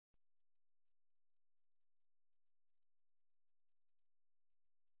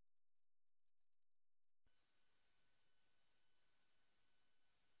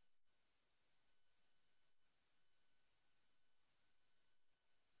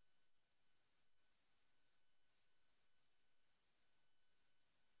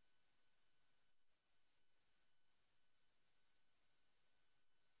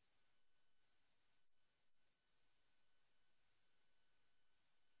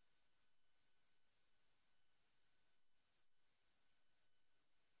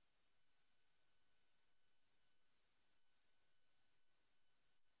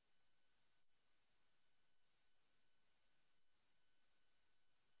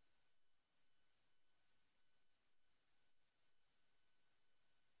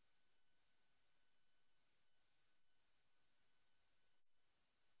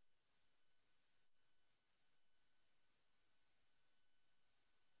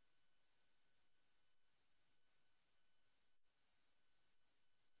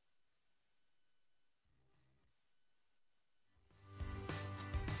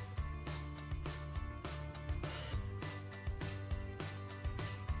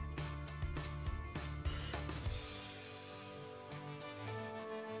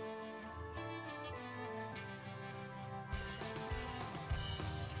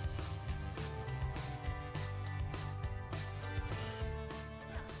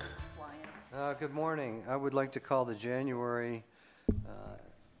Good morning. I would like to call the January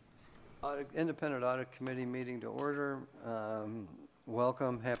Independent Audit Committee meeting to order.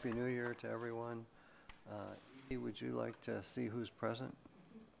 Welcome. Happy New Year to everyone. Edie, would you like to see who's present?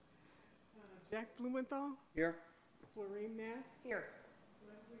 Jack Blumenthal. Here. Florine Nath. Here.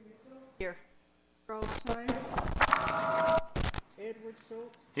 Leslie Mitchell. Here. Charles Schneider. Edward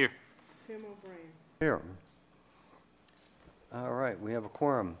Schultz. Here. Tim O'Brien. Here. All right, we have a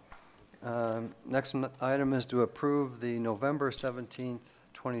quorum. Next item is to approve the November 17th,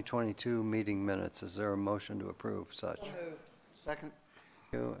 2022 meeting minutes. Is there a motion to approve such? So moved. Second.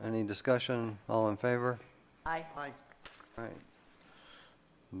 Thank you. Any discussion? All in favor? Aye. Aye. All right.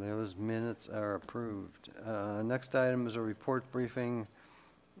 Those minutes are approved. Next item is a report briefing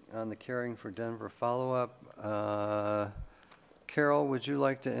on the Caring for Denver follow-up. Carol, would you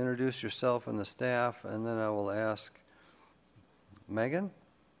like to introduce yourself and the staff, and then I will ask Megan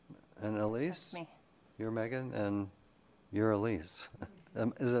and Elise? That's me. You're Megan, and you're Elise.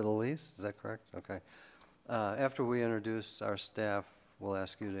 Is it Elise? Is that correct? Okay. After we introduce our staff, we'll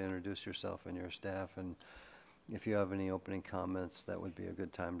ask you to introduce yourself and your staff, and if you have any opening comments, that would be a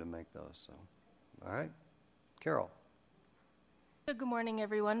good time to make those. So, all right. Carol. Good morning,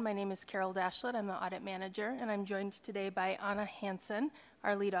 everyone. My name is Carol Dashlet. I'm the audit manager, and I'm joined today by Anna Hansen,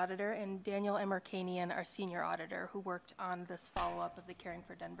 our lead auditor, and Daniel Emerkanian, our senior auditor, who worked on this follow-up of the Caring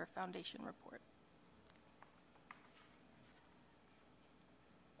for Denver Foundation report.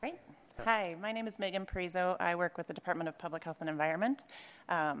 Great. Hi, my name is Megan Parizo. I work with the Department of Public Health and Environment.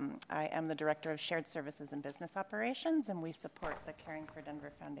 I am the Director of Shared Services and Business Operations, and we support the Caring for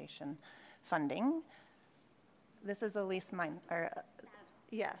Denver Foundation funding. This is Elise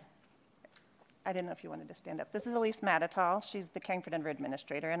yeah. I didn't know if you wanted to stand up. This is Elise Matatal. She's the Caring for Denver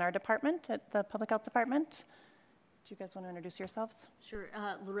administrator in our department at the Public Health Department. Do you guys want to introduce yourselves? Sure.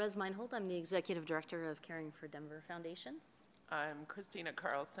 Lorez Meinhold. I'm the Executive Director of Caring for Denver Foundation. I'm Christina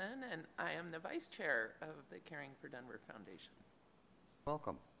Carlson, and I am the Vice Chair of the Caring for Denver Foundation.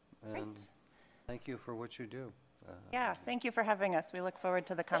 Welcome. And Great. thank you for what you do. Yeah, thank you for having us. We look forward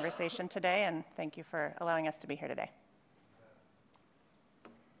to the conversation today, and thank you for allowing us to be here today.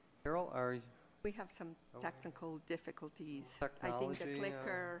 Carol, are you? We have some technical difficulties. Technology, I think the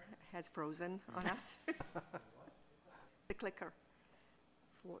clicker has frozen on us. The clicker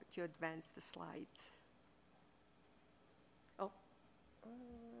to advance the slides. Oh,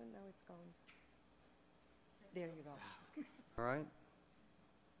 no, it's gone. There you go. All right.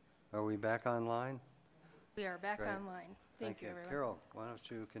 Are we back online? We are back Great. online. Thank you, everyone. Carol, why don't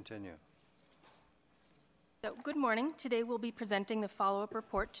you continue? So, good morning. Today we'll be presenting the follow-up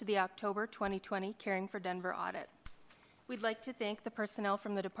report to the October 2020 Caring for Denver audit. We'd like to thank the personnel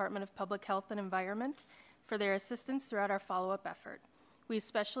from the Department of Public Health and Environment for their assistance throughout our follow-up effort. We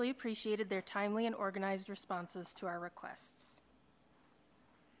especially appreciated their timely and organized responses to our requests.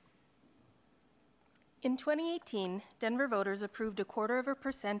 In 2018, Denver voters approved a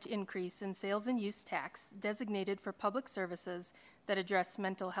 0.25% increase in sales and use tax designated for public services that address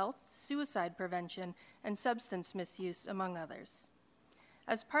mental health, suicide prevention, and substance misuse, among others.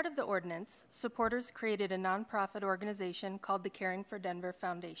 As part of the ordinance, supporters created a nonprofit organization called the Caring for Denver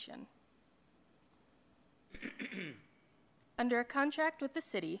Foundation. Under a contract with the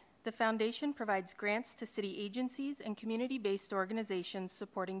city, the foundation provides grants to city agencies and community-based organizations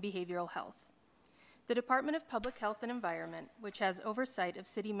supporting behavioral health. The Department of Public Health and Environment, which has oversight of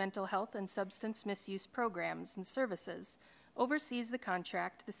city mental health and substance misuse programs and services, oversees the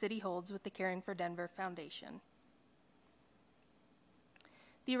contract the city holds with the Caring for Denver Foundation.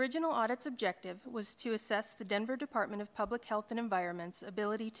 The original audit's objective was to assess the Denver Department of Public Health and Environment's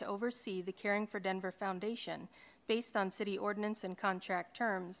ability to oversee the Caring for Denver Foundation based on city ordinance and contract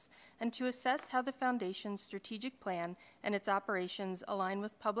terms, and to assess how the Foundation's strategic plan and its operations align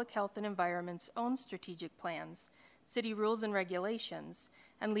with Public Health and Environment's own strategic plans, city rules and regulations,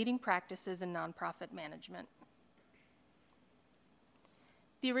 and leading practices in nonprofit management.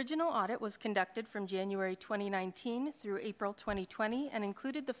 The original audit was conducted from January 2019 through April 2020 and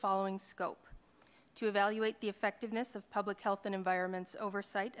included the following scope: to evaluate the effectiveness of Public Health and Environment's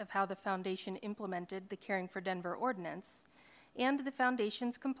oversight of how the Foundation implemented the Caring for Denver ordinance, and the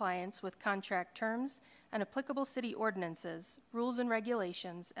Foundation's compliance with contract terms and applicable city ordinances, rules and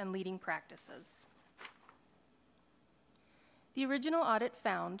regulations, and leading practices. The original audit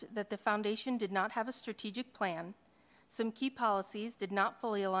found that the Foundation did not have a strategic plan, some key policies did not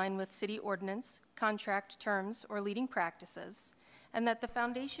fully align with city ordinance, contract terms, or leading practices, and that the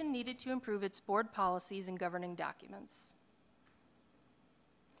Foundation needed to improve its board policies and governing documents.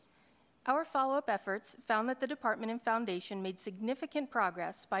 Our follow-up efforts found that the department and foundation made significant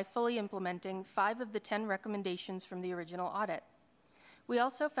progress by fully implementing 5 of the 10 recommendations from the original audit. We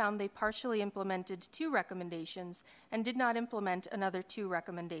also found they partially implemented 2 recommendations and did not implement another 2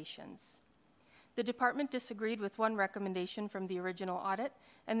 recommendations. The department disagreed with 1 recommendation from the original audit,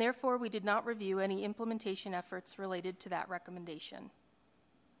 and therefore we did not review any implementation efforts related to that recommendation.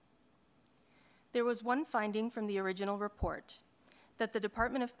 There was 1 finding from the original report, that the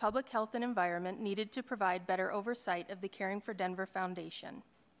Department of Public Health and Environment needed to provide better oversight of the Caring for Denver Foundation.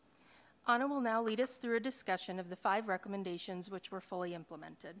 Anna will now lead us through a discussion of the 5 recommendations which were fully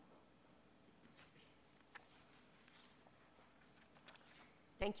implemented.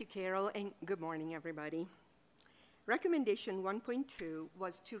 Thank you, Carol, and good morning, everybody. Recommendation 1.2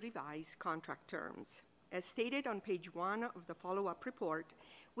 was to revise contract terms. As stated on page 1 of the follow-up report,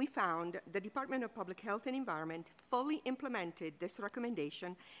 we found the Department of Public Health and Environment fully implemented this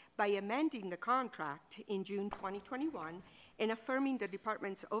recommendation by amending the contract in June 2021 and affirming the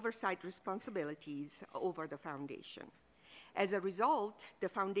department's oversight responsibilities over the foundation. As a result, the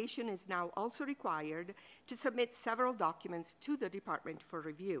foundation is now also required to submit several documents to the department for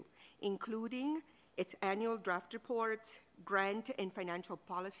review, including its annual draft reports, grant and financial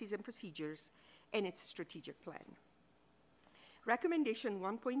policies and procedures, and its strategic plan. Recommendation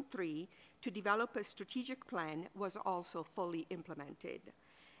 1.3 to develop a strategic plan was also fully implemented.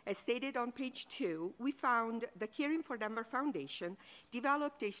 As stated on page 2, we found the Caring for Denver Foundation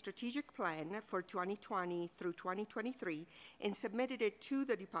developed a strategic plan for 2020 through 2023 and submitted it to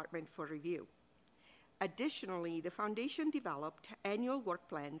the department for review. Additionally, the foundation developed annual work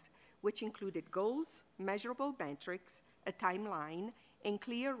plans which included goals, measurable metrics, a timeline, and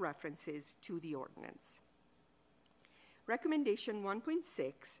clear references to the ordinance. Recommendation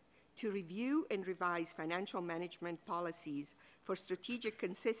 1.6 to review and revise financial management policies for strategic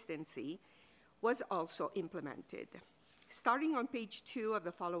consistency was also implemented. Starting on page 2 of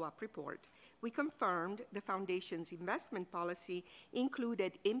the follow-up report, we confirmed the foundation's investment policy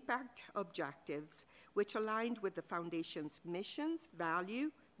included impact objectives which aligned with the foundation's mission,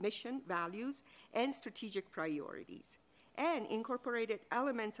 values, and strategic priorities, and incorporated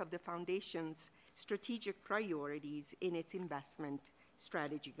elements of the foundation's strategic priorities in its investment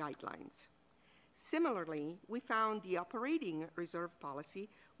strategy guidelines. Similarly, we found the operating reserve policy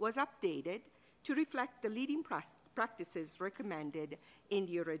was updated to reflect the leading practices recommended in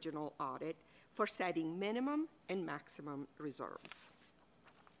the original audit for setting minimum and maximum reserves.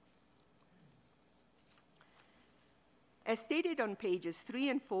 As stated on pages 3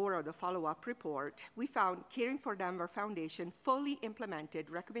 and 4 of the follow-up report, we found Caring for Denver Foundation fully implemented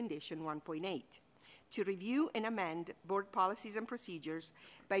Recommendation 1.8 to review and amend board policies and procedures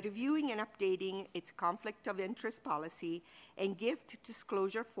by reviewing and updating its conflict of interest policy and gift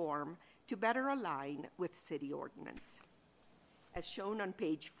disclosure form to better align with city ordinance. As shown on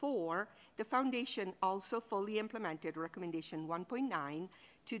page 4, the foundation also fully implemented Recommendation 1.9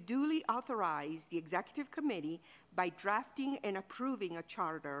 to duly authorize the executive committee by drafting and approving a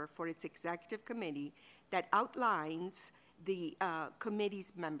charter for its executive committee that outlines the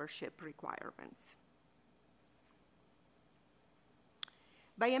committee's membership requirements.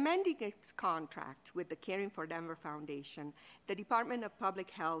 By amending its contract with the Caring for Denver Foundation, the Department of Public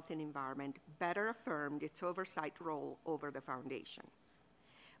Health and Environment better affirmed its oversight role over the foundation.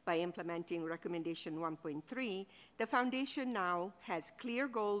 By implementing Recommendation 1.3, the foundation now has clear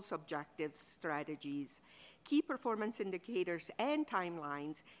goals, objectives, strategies, key performance indicators, and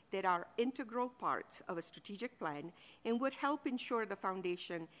timelines that are integral parts of a strategic plan and would help ensure the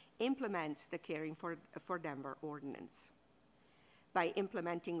foundation implements the Caring for Denver ordinance. By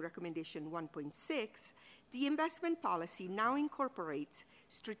implementing Recommendation 1.6, the investment policy now incorporates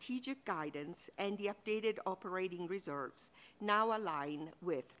strategic guidance, and the updated operating reserves now align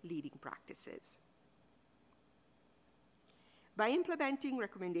with leading practices. By implementing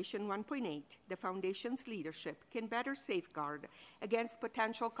Recommendation 1.8, the Foundation's leadership can better safeguard against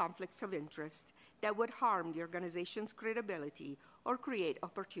potential conflicts of interest that would harm the organization's credibility or create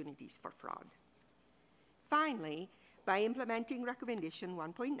opportunities for fraud. Finally, by implementing Recommendation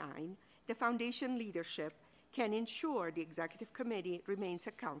 1.9, the Foundation leadership can ensure the Executive Committee remains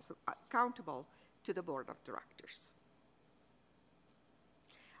accountable to the Board of Directors.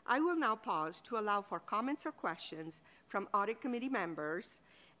 I will now pause to allow for comments or questions from Audit Committee members,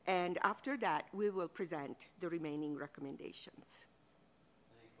 and after that, we will present the remaining recommendations.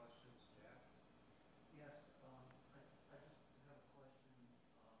 Any questions, Jack? Yes, I just have a question,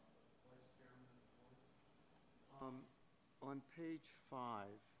 Vice Chairman of the Board. On page 5,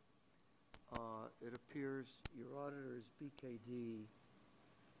 it appears your auditor is BKD,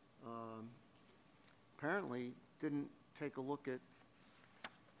 apparently didn't take a look at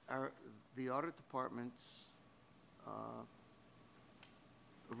the audit department's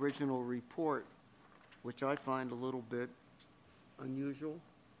original report, which I find a little bit unusual.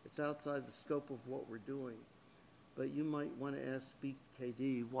 It's outside the scope of what we're doing. But you might want to ask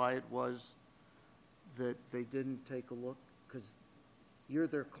BKD why it was that they didn't take a look, because you're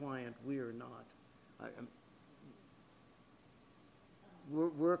their client, we are not.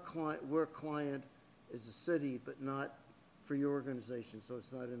 We're a client as a city, but not for your organization, so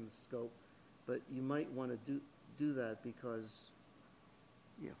it's not in the scope. But you might want to do that because,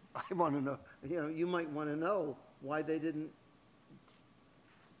 I want to know, you might want to know why they didn't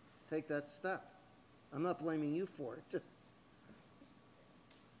take that step. I'm not blaming you for it.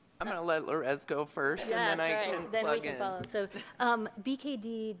 I'm going to let Lorez go first, Yes, and then I right. can Then we plug can in. follow. So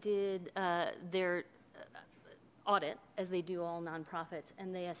BKD did their audit, as they do all nonprofits,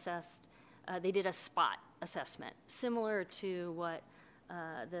 and they assessed, they did a spot assessment, similar to what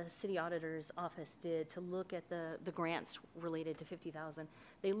the city auditor's office did to look at the grants related to 50,000.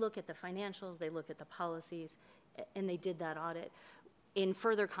 They look at the financials, they look at the policies, and they did that audit. In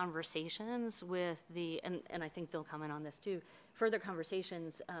further conversations with and I think they'll comment on this too, further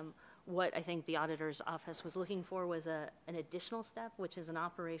conversations, what I think the auditor's office was looking for was an additional step, which is an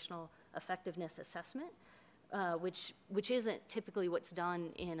operational effectiveness assessment, which isn't typically what's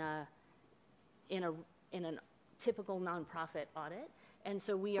done in a typical nonprofit audit. And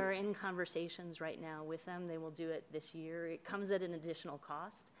so we are in conversations right now with them. They will do it this year. It comes at an additional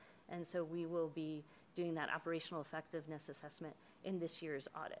cost, and so we will be doing that operational effectiveness assessment in this year's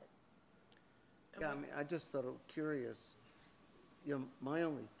audit. Yeah, I mean, I just thought it was curious. My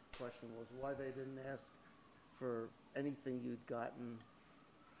only question was why they didn't ask for anything you'd gotten,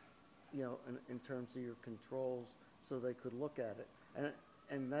 in terms of your controls, so they could look at it.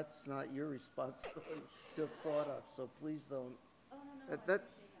 And that's not your responsibility to have thought of, so please don't. Oh, no.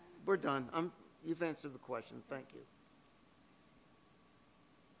 We're done. You've answered the question. Thank you.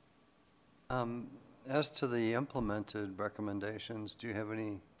 As to the implemented recommendations, do you have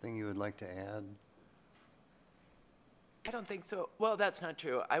anything you would like to add? I don't think so. Well, that's not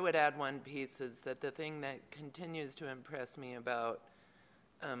true. I would add one piece is that the thing that continues to impress me about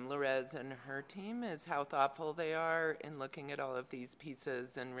Lorez and her team is how thoughtful they are in looking at all of these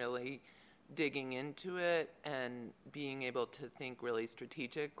pieces and really digging into it and being able to think really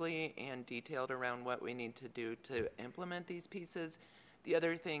strategically and detailed around what we need to do to implement these pieces. The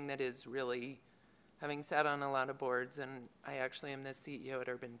other thing that is really, having sat on a lot of boards, and I actually am the CEO at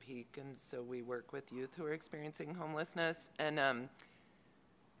Urban Peak, and so we work with youth who are experiencing homelessness. And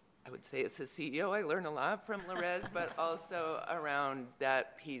I would say as a CEO, I learn a lot from Lorez, but also around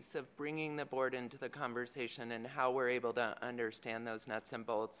that piece of bringing the board into the conversation and how we're able to understand those nuts and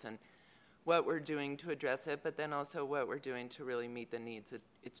bolts and what we're doing to address it, but then also what we're doing to really meet the needs.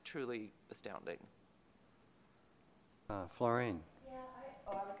 It's truly astounding. Florine? Yeah,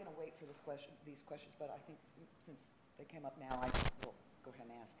 I was going to wait for these questions, but I think since they came up now, I will go ahead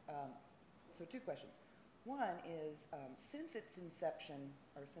and ask. So 2 questions. One is, since its inception,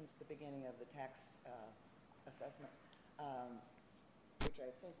 or since the beginning of the tax assessment, which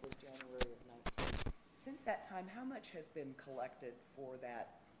I think was January of 19, since that time, how much has been collected for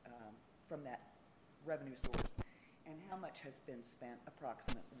that, from that revenue source, and how much has been spent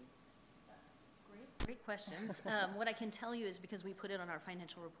approximately? Great questions. What I can tell you is because we put it on our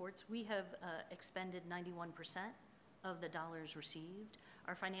financial reports, we have expended 91% of the dollars received.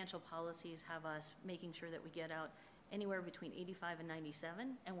 Our financial policies have us making sure that we get out anywhere between 85 and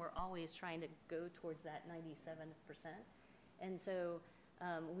 97, and we're always trying to go towards that 97%. And so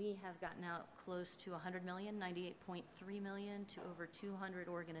we have gotten out close to 100 million, 98.3 million to over 200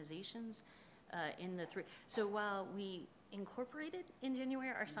 organizations in the 3. So while we incorporated in January,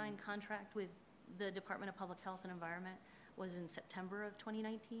 our signed contract with the Department of Public Health and Environment was in September of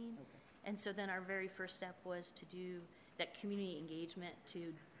 2019. Okay. And so then our very first step was to do that community engagement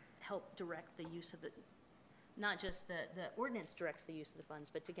to help direct the use of the, not just the ordinance directs the use of the funds,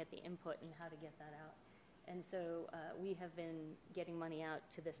 but to get the input and how to get that out. And so we have been getting money out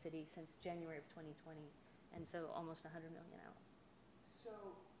to the city since January of 2020, and so almost 100 million out. So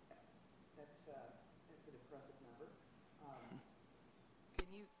that's an impressive number. Can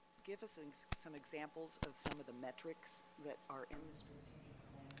you give us some examples of some of the metrics that are in the strategic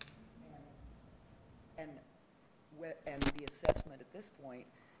plan and the assessment at this point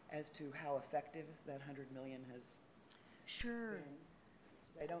as to how effective that 100 million has been?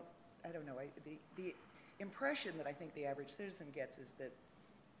 I don't know. The impression that I think the average citizen gets is that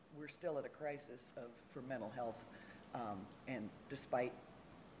we're still at a crisis for mental health, and despite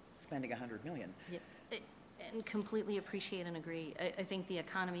spending 100 million. Yep. And completely appreciate and agree. I think the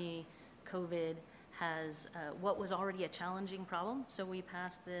economy, COVID, has what was already a challenging problem. So we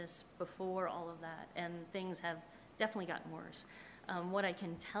passed this before all of that, and things have definitely gotten worse. What I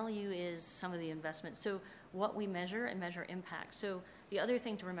can tell you is some of the investments. So what we measure and measure impact. So the other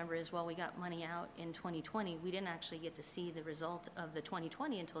thing to remember is while we got money out in 2020, we didn't actually get to see the result of the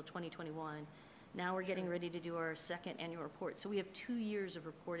 2020 until 2021. Now we're getting ready to do our second annual report. So we have 2 years of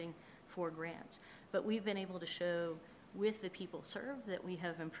reporting for grants. But we've been able to show with the people served that we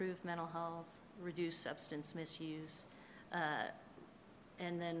have improved mental health, reduced substance misuse,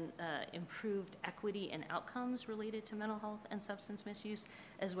 and then improved equity and outcomes related to mental health and substance misuse,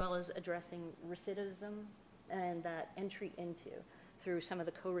 as well as addressing recidivism and that entry into through some of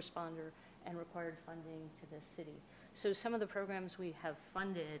the co-responder and required funding to the city. So some of the programs we have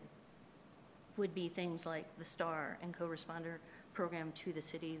funded would be things like the STAR and co-responder program to the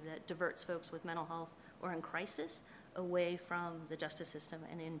city that diverts folks with mental health or in crisis away from the justice system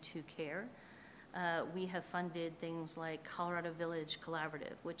and into care. We have funded things like Colorado Village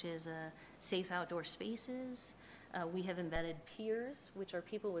Collaborative, which is safe outdoor spaces. We have embedded peers, which are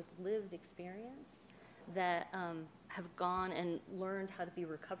people with lived experience that have gone and learned how to be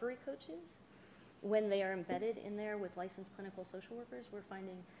recovery coaches. When they are embedded in there with licensed clinical social workers, we're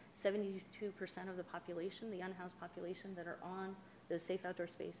finding 72% of the population, the unhoused population that are on those safe outdoor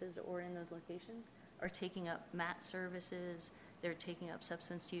spaces or in those locations, are taking up MAT services, they're taking up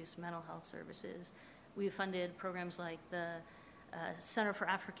substance use, mental health services. We've funded programs like the Center for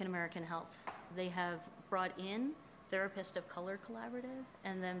African American Health. They have brought in Therapist of Color Collaborative,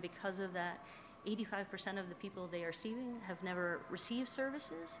 and then because of that, 85% of the people they are receiving have never received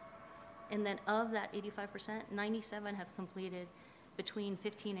services. And then of that 85%, 97 have completed between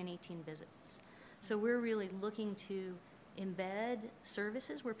 15 and 18 visits. So we're really looking to embed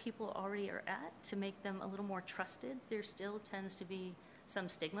services where people already are at to make them a little more trusted. There still tends to be some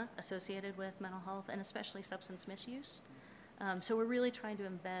stigma associated with mental health and especially substance misuse. So we're really trying to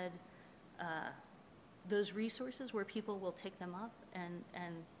embed those resources where people will take them up and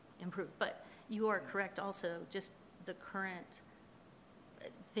improve. But you are correct also, just the current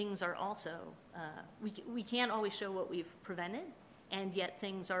things are also, we can't always show what we've prevented, and yet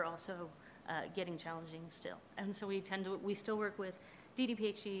things are also getting challenging still. And so we still work with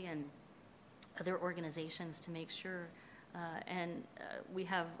DDPHE and other organizations to make sure, and we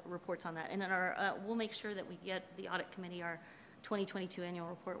have reports on that. And in we'll make sure that we get the audit committee our 2022 annual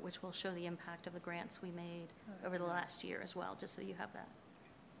report, which will show the impact of the grants we made over the last year as well, just so you have that.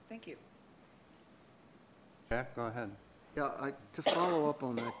 Thank you. Jack, go ahead. Yeah, to follow up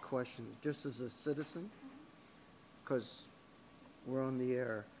on that question, just as a citizen, because we're on the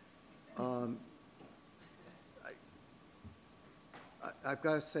air, I've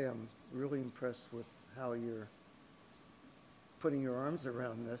got to say I'm really impressed with how you're putting your arms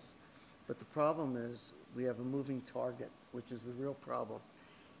around this. But the problem is we have a moving target, which is the real problem.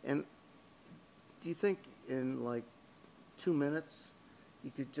 And do you think in like 2 minutes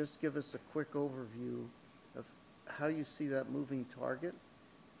you could just give us a quick overview of how you see that moving target,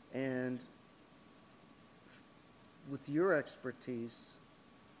 and with your expertise,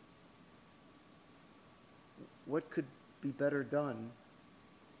 what could be better done,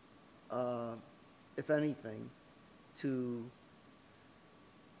 if anything, to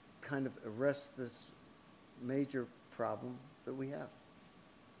kind of arrest this major problem that we have?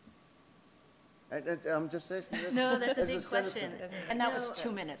 I'm just asking this. No, that's a as big citizen. question. And that was 2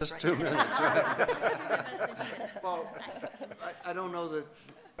 minutes, Just right? 2 minutes, right? Well, I don't know that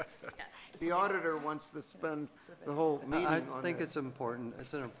the auditor wants to spend the whole meeting I on think this. it's important.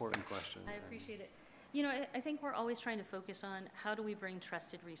 It's an important question. I appreciate it. You know, I think we're always trying to focus on how do we bring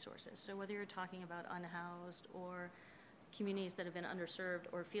trusted resources. So whether you're talking about unhoused or communities that have been underserved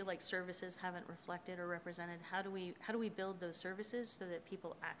or feel like services haven't reflected or represented, how do we build those services so that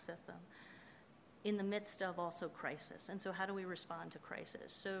people access them in the midst of also crisis? And so how do we respond to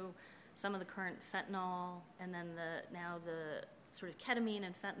crisis? So some of the current fentanyl and then now the sort of ketamine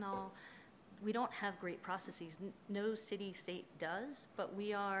and fentanyl, we don't have great processes. No city, state does, but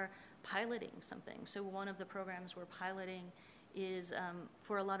we are piloting something. So one of the programs we're piloting is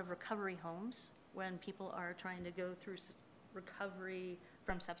for a lot of recovery homes when people are trying to go through recovery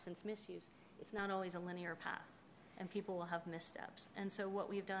from substance misuse. It's not always a linear path, and people will have missteps. And so what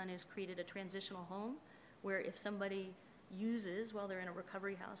we've done is created a transitional home where if somebody uses while they're in a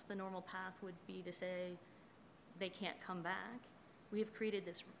recovery house, the normal path would be to say they can't come back. We have created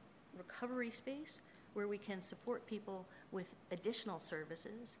this recovery space where we can support people with additional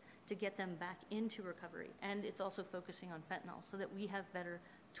services to get them back into recovery. And it's also focusing on fentanyl so that we have better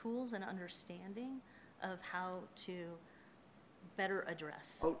tools and understanding of how to better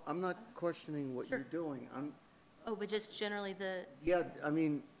address. Oh, I'm not questioning what you're doing. Oh, but just generally Yeah, I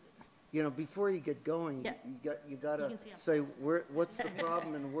mean, before you get going, Yeah. you gotta can see 'em. say, what's the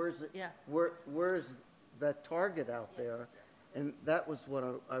problem and where's it? Yeah. Where's that target out there? And that was what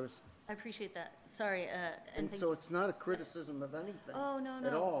I was, I appreciate that. Sorry, and thank- so it's not a criticism of anything. Oh, no, At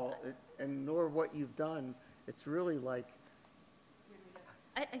no. all, and nor what you've done. It's really like,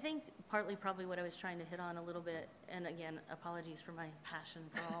 I think partly probably what I was trying to hit on a little bit, and again, apologies for my passion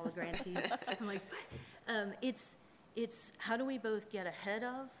for all the grantees. I'm like, it's how do we both get ahead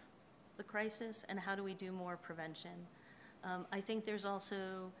of the crisis and how do we do more prevention? I think there's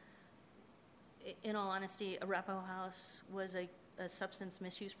also, in all honesty, Arapahoe House was a substance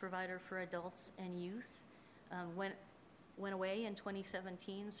misuse provider for adults and youth. Went away in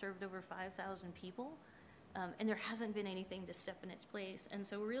 2017, served over 5,000 people. And there hasn't been anything to step in its place. And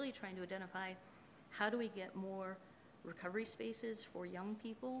so we're really trying to identify how do we get more recovery spaces for young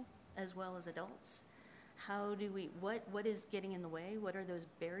people as well as adults? How do we, what is getting in the way? What are those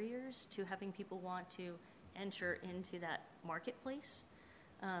barriers to having people want to enter into that marketplace?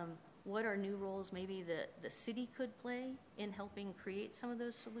 What are new roles maybe the city could play in helping create some of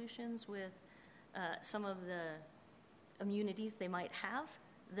those solutions with some of the immunities they might have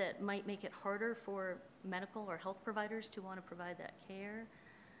that might make it harder for medical or health providers to want to provide that care.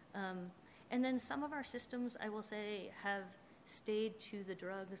 And then some of our systems, I will say, have stayed to the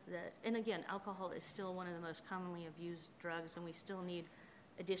drugs that, and again, alcohol is still one of the most commonly abused drugs, and we still need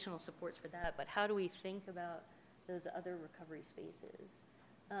additional supports for that. But how do we think about those other recovery spaces?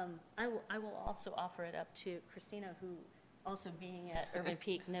 I will also offer it up to Christina, who also being at Urban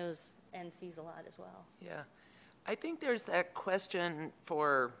Peak knows and sees a lot as well. Yeah. I think there's that question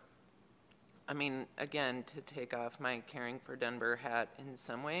for, I mean, again, to take off my Caring for Denver hat in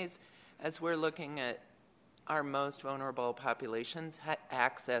some ways, as we're looking at our most vulnerable populations,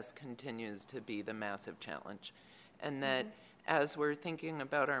 access continues to be the massive challenge. And that as we're thinking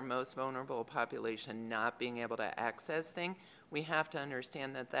about our most vulnerable population not being able to access things, we have to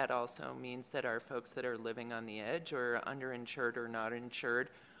understand that that also means that our folks that are living on the edge or underinsured or not insured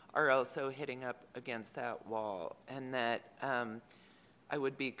are also hitting up against that wall. And that I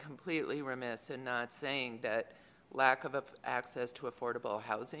would be completely remiss in not saying that lack of access to affordable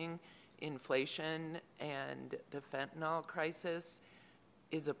housing, inflation, and the fentanyl crisis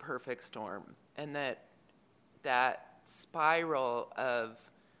is a perfect storm. And that spiral of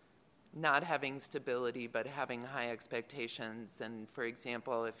not having stability but having high expectations. And for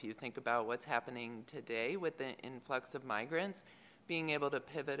example, if you think about what's happening today with the influx of migrants, being able to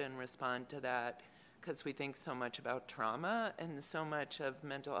pivot and respond to that, because we think so much about trauma and so much of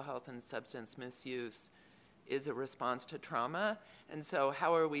mental health and substance misuse is a response to trauma. And so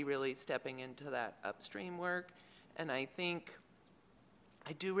how are we really stepping into that upstream work? And I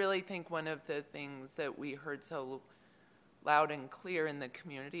do really think one of the things that we heard so loud and clear in the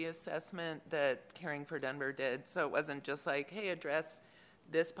community assessment that Caring for Denver did, so it wasn't just like, hey, address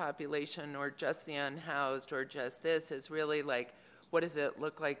this population or just the unhoused or just this, is really like, what does it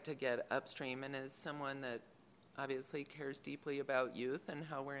look like to get upstream? And as someone that obviously cares deeply about youth and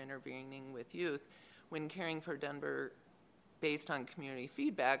how we're intervening with youth, when Caring for Denver, based on community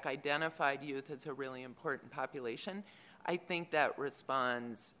feedback, identified youth as a really important population, I think that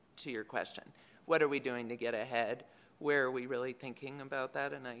responds to your question. What are we doing to get ahead? Where are we really thinking about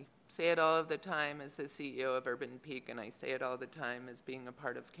that? And I say it all of the time as the CEO of Urban Peak, and I say it all the time as being a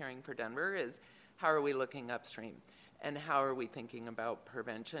part of Caring for Denver, is how are we looking upstream? And how are we thinking about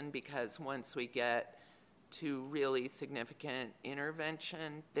prevention? Because once we get to really significant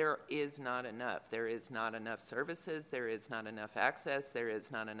intervention, there is not enough. There is not enough services. There is not enough access. There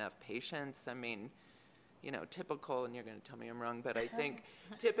is not enough patients. I mean, typical, and you're going to tell me I'm wrong, but I think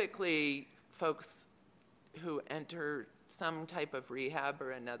typically folks who enter some type of rehab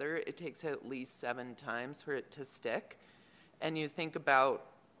or another, it takes at least 7 times for it to stick. And you think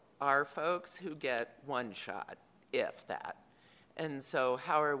about our folks who get 1 shot, if that. And so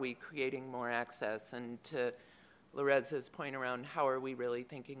how are we creating more access? And to Loreza's point around how are we really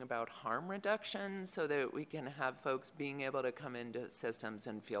thinking about harm reduction so that we can have folks being able to come into systems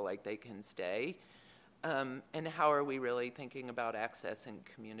and feel like they can stay? And how are we really thinking about access in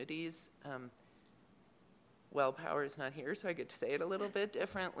communities? Wellpower is not here, so I get to say it a little bit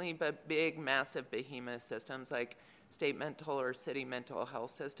differently, but big, massive behemoth systems like state mental or city mental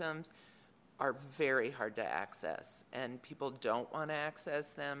health systems are very hard to access, and people don't want to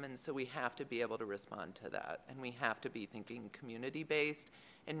access them, and so we have to be able to respond to that, and we have to be thinking community-based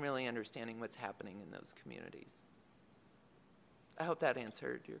and really understanding what's happening in those communities. I hope that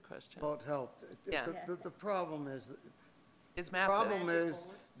answered your question. Well, it helped. Yeah. The problem is, It's massive. problem is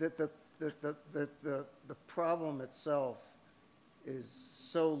that the problem itself is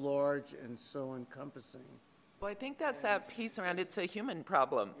so large and so encompassing. Well, I think that's that piece around it's a human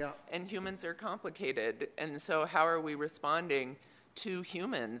problem. Yeah. And humans are complicated. And so how are we responding to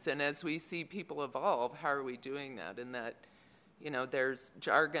humans? And as we see people evolve, how are we doing that? And that, there's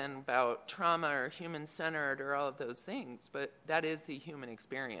jargon about trauma or human-centered or all of those things, but that is the human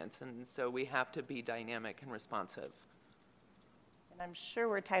experience. And so we have to be dynamic and responsive. And I'm sure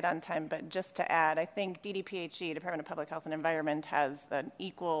we're tight on time, but just to add, I think DDPHE, Department of Public Health and Environment, has an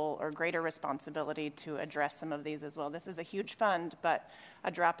equal or greater responsibility to address some of these as well. This is a huge fund, but a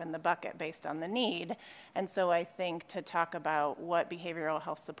drop in the bucket based on the need. And so I think to talk about what behavioral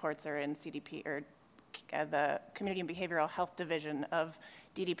health supports are in CDP, or the Community and Behavioral Health Division of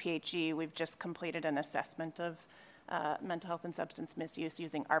DDPHE, we've just completed an assessment of mental health and substance misuse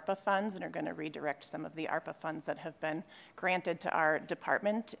using ARPA funds, and are going to redirect some of the ARPA funds that have been granted to our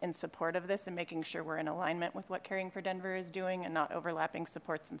department in support of this and making sure we're in alignment with what Caring for Denver is doing and not overlapping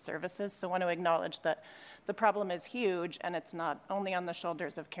supports and services. So I want to acknowledge that the problem is huge, and it's not only on the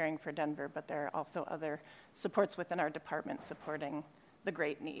shoulders of Caring for Denver, but there are also other supports within our department supporting the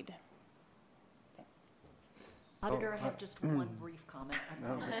great need. Auditor, I have just one brief comment. I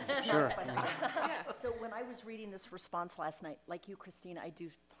promise. It's not a question. So when I was reading this response last night, like you, Christine, I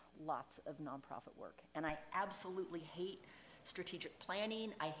do lots of nonprofit work, and I absolutely hate strategic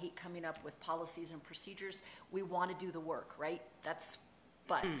planning. I hate coming up with policies and procedures. We want to do the work, right?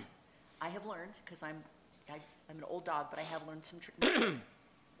 But I have learned, because I'm an old dog, but I have learned some tricks.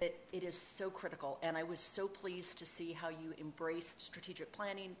 It is so critical, and I was so pleased to see how you embraced strategic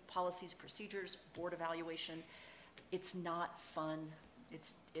planning, policies, procedures, board evaluation. It's not fun.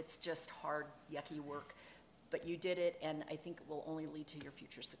 It's just hard, yucky work, but you did it, and I think it will only lead to your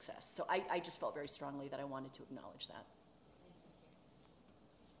future success. So I just felt very strongly that I wanted to acknowledge that.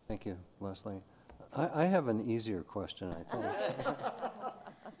 Thank you, Leslie. I have an easier question, I think.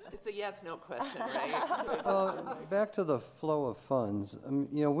 It's a yes/no question, right? Well, back to the flow of funds.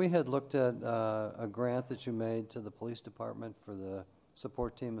 We had looked at a grant that you made to the police department for the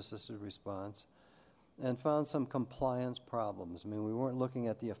support team assisted response and found some compliance problems. We weren't looking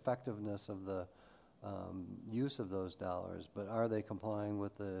at the effectiveness of the use of those dollars, but are they complying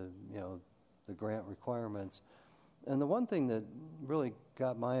with the grant requirements? And the one thing that really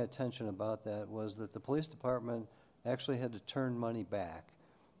got my attention about that was that the police department actually had to turn money back.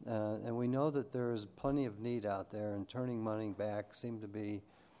 And we know that there is plenty of need out there, and turning money back seemed to be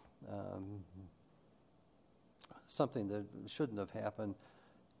something that shouldn't have happened.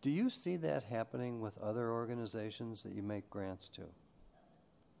 Do you see that happening with other organizations that you make grants to?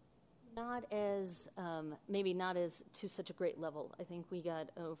 Not as, maybe not as to such a great level. I think we got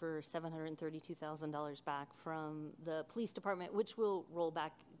over $732,000 back from the police department, which will roll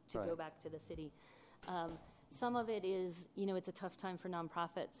back to go back to the city. Some of it is, it's a tough time for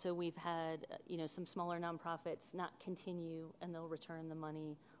nonprofits, so we've had, some smaller nonprofits not continue and they'll return the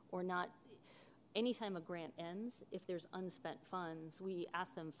money, or not. Anytime a grant ends, if there's unspent funds, we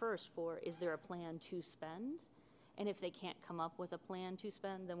ask them first is there a plan to spend? And if they can't come up with a plan to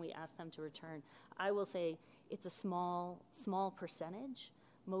spend, then we ask them to return. I will say it's a small percentage.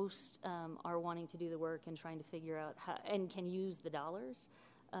 Most are wanting to do the work and trying to figure out how, and can use the dollars.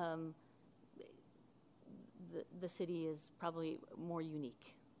 The city is probably more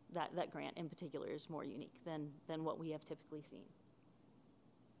unique. That grant in particular is more unique than what we have typically seen.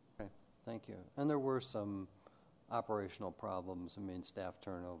 Okay, thank you. And there were some operational problems. Staff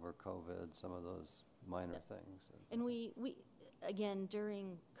turnover, COVID, some of those minor things. And we again,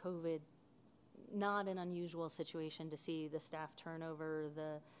 during COVID, not an unusual situation to see the staff turnover,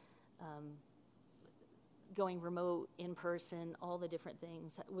 the going remote, in person, all the different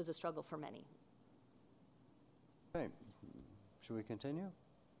things was a struggle for many. Okay, should we continue?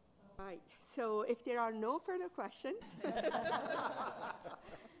 Right. So if there are no further questions,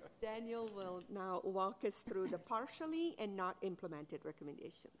 Daniel will now walk us through the partially and not implemented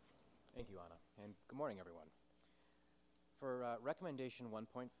recommendations. Thank you, Anna, and good morning, everyone. For recommendation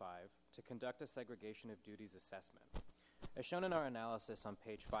 1.5, to conduct a segregation of duties assessment. As shown in our analysis on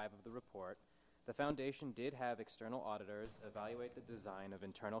page 5 of the report, the Foundation did have external auditors evaluate the design of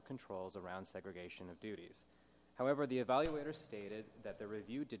internal controls around segregation of duties. However, the evaluators stated that the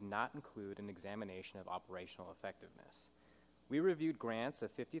review did not include an examination of operational effectiveness. We reviewed grants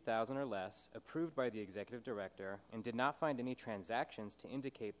of $50,000 or less approved by the executive director and did not find any transactions to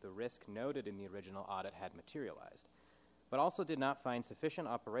indicate the risk noted in the original audit had materialized. but also did not find sufficient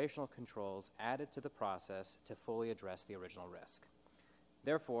operational controls added to the process to fully address the original risk.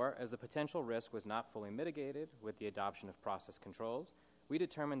 Therefore, as the potential risk was not fully mitigated with the adoption of process controls, we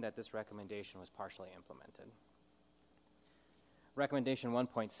determined that this recommendation was partially implemented. Recommendation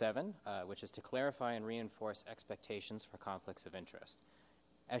 1.7, which is to clarify and reinforce expectations for conflicts of interest.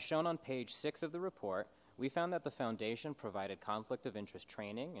 As shown on page 6 of the report, we found that the Foundation provided conflict of interest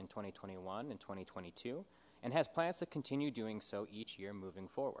training in 2021 and 2022 and has plans to continue doing so each year moving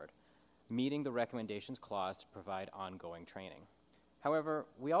forward, meeting the recommendations clause to provide ongoing training. However,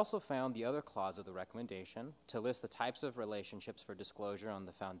 we also found the other clause of the recommendation to list the types of relationships for disclosure on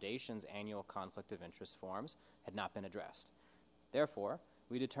the Foundation's annual conflict of interest forms had not been addressed. Therefore,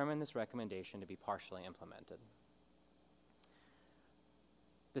 we determined this recommendation to be partially implemented.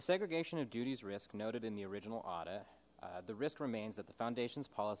 The segregation of duties risk noted in the original audit, the risk remains that the Foundation's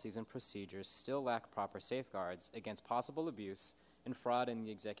policies and procedures still lack proper safeguards against possible abuse and fraud in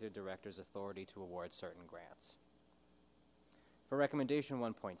the Executive Director's authority to award certain grants. For recommendation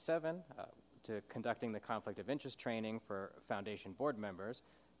 1.7, to conducting the conflict of interest training for Foundation board members,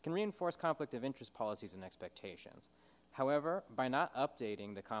 can reinforce conflict of interest policies and expectations. However, by not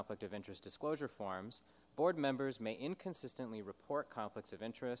updating the conflict of interest disclosure forms, board members may inconsistently report conflicts of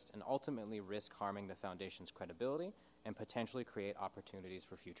interest and ultimately risk harming the Foundation's credibility and potentially create opportunities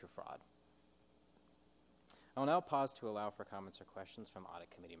for future fraud. I will now pause to allow for comments or questions from Audit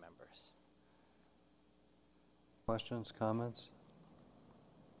Committee members. Questions, comments?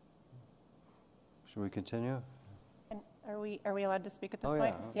 Should we continue? And are we allowed to speak at this Oh,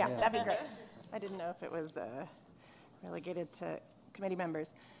 point? yeah. Yeah, that'd be great. I didn't know if it was relegated to committee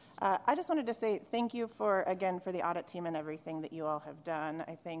members. I just wanted to say thank you for the audit team and everything that you all have done.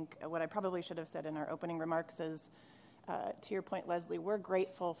 I think what I probably should have said in our opening remarks is, to your point, Leslie, we're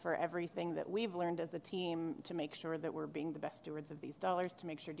grateful for everything that we've learned as a team to make sure that we're being the best stewards of these dollars, to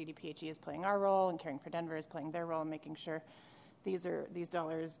make sure DDPHE is playing our role and Caring for Denver is playing their role in making sure these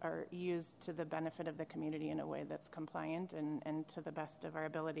dollars are used to the benefit of the community in a way that's compliant and to the best of our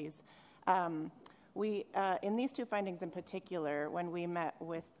abilities. We, in these two findings in particular, when we met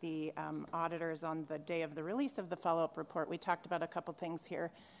with the auditors on the day of the release of the follow-up report, we talked about a couple things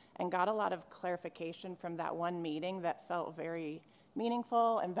here and got a lot of clarification from that one meeting that felt very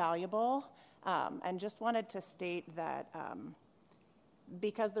meaningful and valuable, and just wanted to state that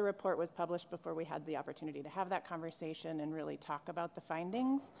because the report was published before we had the opportunity to have that conversation and really talk about the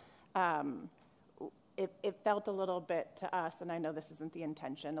findings, it felt a little bit to us, and I know this isn't the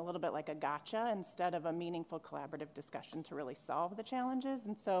intention, a little bit like a gotcha instead of a meaningful collaborative discussion to really solve the challenges.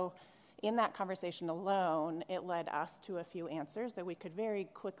 And so in that conversation alone, it led us to a few answers that we could very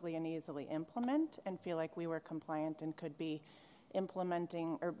quickly and easily implement and feel like we were compliant and could be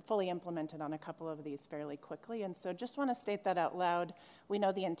implementing or fully implemented on a couple of these fairly quickly. And so just want to state that out loud. We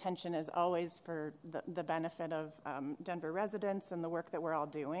know the intention is always for the benefit of Denver residents and the work that we're all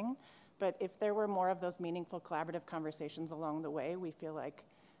doing. But if there were more of those meaningful collaborative conversations along the way, we feel like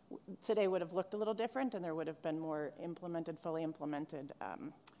today would have looked a little different and there would have been more fully implemented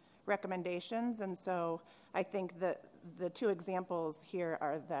recommendations. And so I think that the two examples here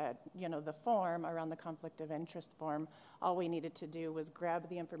are that, the form around the conflict of interest form, all we needed to do was grab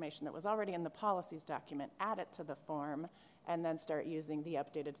the information that was already in the policies document, add it to the form, and then start using the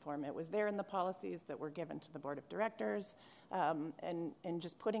updated form. It was there in the policies that were given to the board of directors, and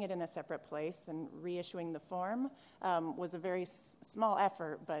just putting it in a separate place and reissuing the form was a very small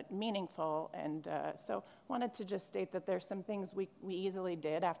effort, but meaningful. And so wanted to just state that there's some things we easily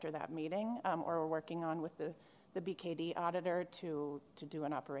did after that meeting, or we're working on with the BKD auditor to do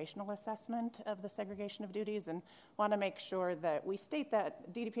an operational assessment of the segregation of duties, and want to make sure that we state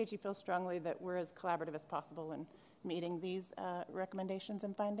that DDPHE feels strongly that we're as collaborative as possible in meeting these recommendations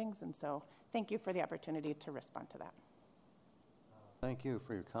and findings. And so thank you for the opportunity to respond to that. Thank you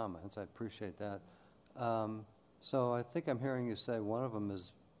for your comments. I appreciate that. So I think I'm hearing you say one of them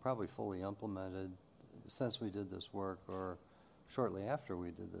is probably fully implemented since we did this work or shortly after we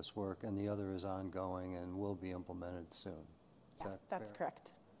did this work, and the other is ongoing and will be implemented soon. Is that That's fair?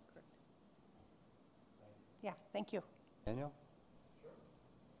 correct. Yeah, thank you. Daniel?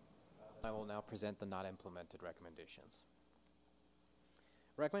 I will now present the not implemented recommendations.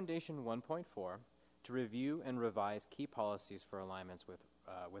 Recommendation 1.4, to review and revise key policies for alignments with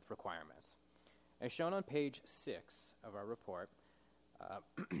requirements. As shown on page 6 of our report,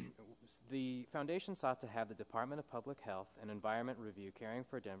 the Foundation sought to have the Department of Public Health and Environment review Caring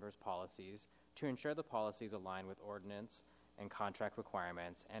for Denver's policies to ensure the policies align with ordinance and contract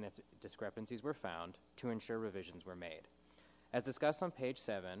requirements, and if discrepancies were found, to ensure revisions were made. As discussed on page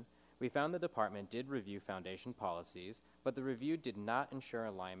 7, We found the department did review foundation policies, but the review did not ensure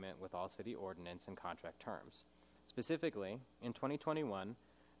alignment with all city ordinance and contract terms. Specifically, in 2021,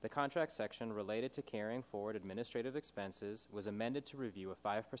 the contract section related to carrying forward administrative expenses was amended to review a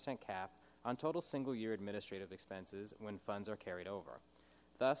 5% cap on total single-year administrative expenses when funds are carried over,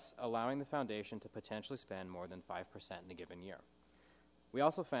 thus allowing the foundation to potentially spend more than 5% in a given year. We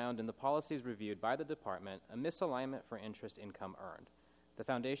also found in the policies reviewed by the department a misalignment for interest income earned. The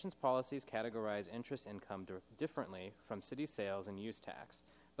foundation's policies categorize interest income differently from city sales and use tax,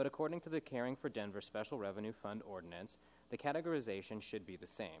 but according to the Caring for Denver Special Revenue Fund ordinance, the categorization should be the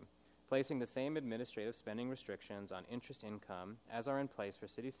same, placing the same administrative spending restrictions on interest income as are in place for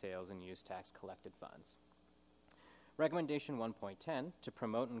city sales and use tax collected funds. Recommendation 1.10, to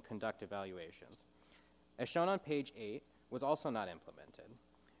promote and conduct evaluations. As shown on page 8, was also not implemented.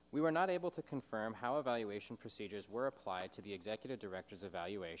 We were not able to confirm how evaluation procedures were applied to the executive director's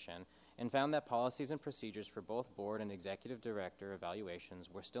evaluation and found that policies and procedures for both board and executive director evaluations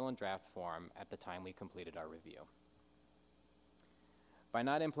were still in draft form at the time we completed our review. By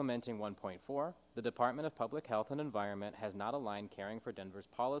not implementing 1.4, the Department of Public Health and Environment has not aligned Caring for Denver's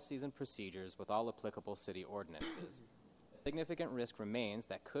policies and procedures with all applicable city ordinances. A significant risk remains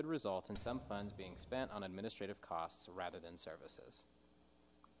that could result in some funds being spent on administrative costs rather than services.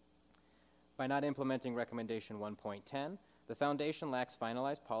 By not implementing Recommendation 1.10, the Foundation lacks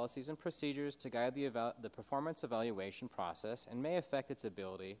finalized policies and procedures to guide the performance evaluation process and may affect its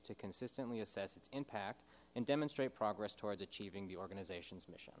ability to consistently assess its impact and demonstrate progress towards achieving the organization's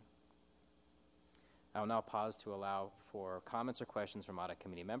mission. I will now pause to allow for comments or questions from Audit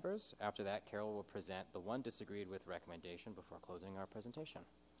Committee members. After that, Carol will present the one disagreed with recommendation before closing our presentation.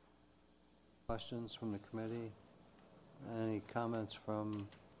 Questions from the committee? Any comments from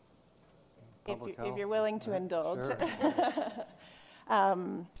public health? If you're willing to indulge.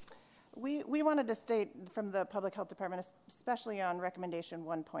 Sure. We wanted to state from the Public Health Department, especially on Recommendation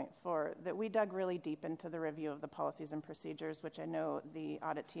 1.4, that we dug really deep into the review of the policies and procedures, which I know the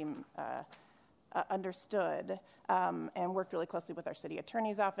audit team understood, and worked really closely with our city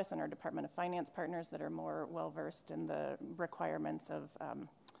attorney's office and our Department of Finance partners that are more well-versed in the requirements of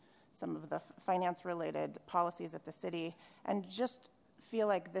some of the finance-related policies at the city, and just feel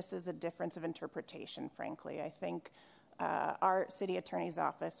like this is a difference of interpretation, frankly. I think our city attorney's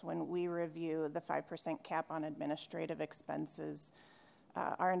office, when we review the 5% cap on administrative expenses,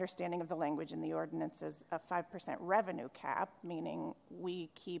 our understanding of the language in the ordinance is a 5% revenue cap, meaning we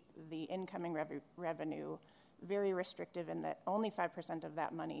keep the incoming revenue very restrictive in that only 5% of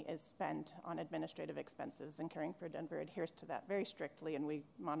that money is spent on administrative expenses, and Caring for Denver adheres to that very strictly, and we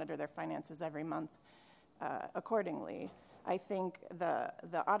monitor their finances every month accordingly. I think the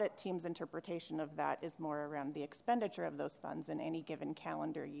audit team's interpretation of that is more around the expenditure of those funds in any given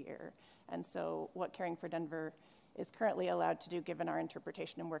calendar year. And so what Caring for Denver is currently allowed to do, given our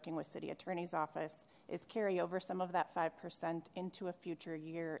interpretation and working with city attorney's office, is carry over some of that 5% into a future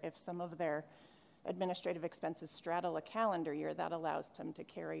year. If some of their administrative expenses straddle a calendar year, that allows them to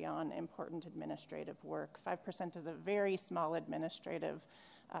carry on important administrative work. 5% is a very small administrative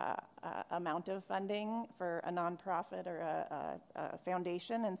amount of funding for a nonprofit or a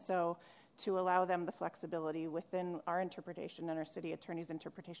foundation, and so to allow them the flexibility within our interpretation and our city attorney's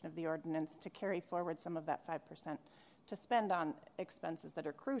interpretation of the ordinance to carry forward some of that 5% to spend on expenses that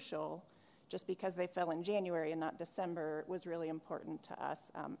are crucial, just because they fell in January and not December, was really important to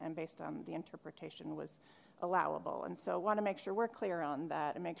us, and based on the interpretation was allowable. And so want to make sure we're clear on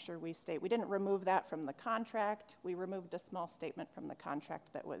that and make sure we state, we didn't remove that from the contract. We removed a small statement from the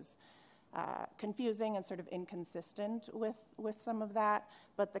contract that was confusing and sort of inconsistent with some of that,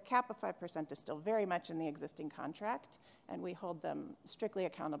 but the cap of 5% is still very much in the existing contract, and we hold them strictly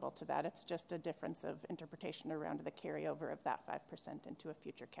accountable to that. It's just a difference of interpretation around the carryover of that 5% into a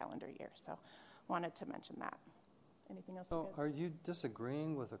future calendar year. So wanted to mention that. Anything else? So are you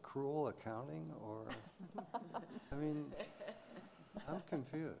disagreeing with accrual accounting, or, I mean, I'm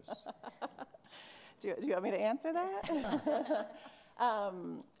confused. Do you want me to answer that?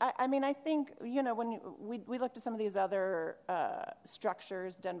 I mean, I think, you know, when we looked at some of these other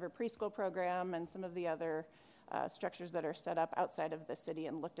structures, Denver preschool program and some of the other structures that are set up outside of the city,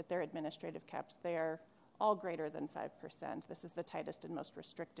 and looked at their administrative caps, they are all greater than 5%. This is the tightest and most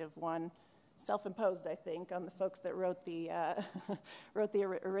restrictive one, self-imposed, I think, on the folks that wrote the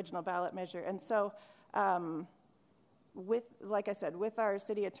original ballot measure. And so like I said, with our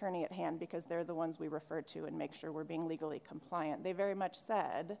city attorney at hand, because they're the ones we refer to and make sure we're being legally compliant, they very much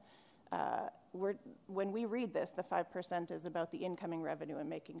said, when we read this, the 5% is about the incoming revenue and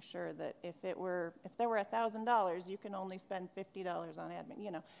making sure that if there were $1,000, you can only spend $50 on admin,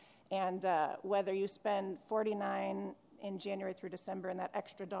 you know. And whether you spend 49 in January through December and that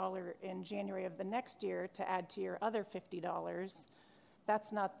extra dollar in January of the next year to add to your other $50,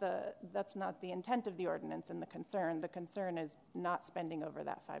 that's not the intent of the ordinance and the concern. The concern is not spending over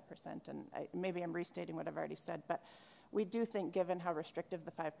that 5%. And maybe I'm restating what I've already said, but we do think, given how restrictive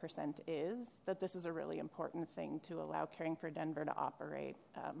the 5% is, that this is a really important thing to allow Caring for Denver to operate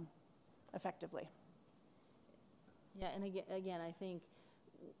effectively. Yeah, and again, I think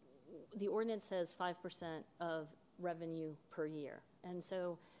the ordinance says 5% of revenue per year. And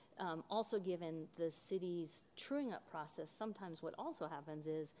so also given the city's truing up process, sometimes what also happens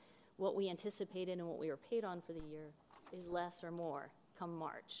is what we anticipated and what we were paid on for the year is less or more come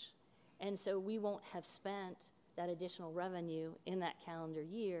March. And so we won't have spent that additional revenue in that calendar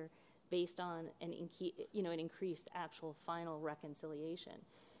year based on an increased actual final reconciliation.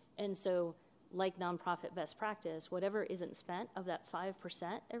 And so like nonprofit best practice, whatever isn't spent of that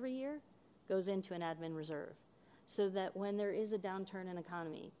 5% every year goes into an admin reserve, so that when there is a downturn in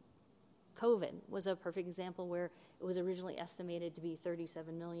economy, COVID was a perfect example where it was originally estimated to be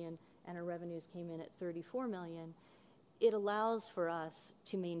 37 million and our revenues came in at 34 million. It allows for us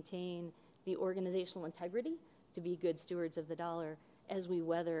to maintain the organizational integrity, to be good stewards of the dollar as we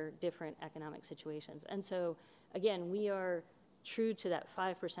weather different economic situations. And so, again, we are true to that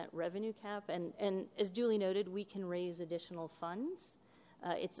 5% revenue cap, and as duly noted, we can raise additional funds.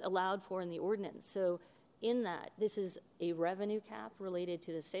 It's allowed for in the ordinance. So in that, this is a revenue cap related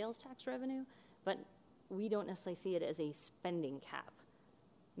to the sales tax revenue, but we don't necessarily see it as a spending cap,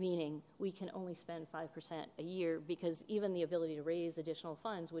 meaning we can only spend 5% a year, because even the ability to raise additional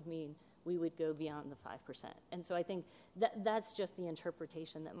funds would mean we would go beyond the 5%. And so I think that's just the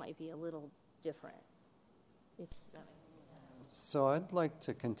interpretation that might be a little different. If that makes sense. So I'd like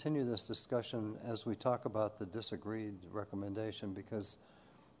to continue this discussion as we talk about the disagreed recommendation, because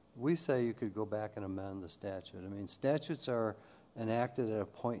we say you could go back and amend the statute. I mean, statutes are enacted at a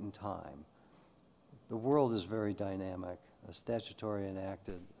point in time. The world is very dynamic. A statutory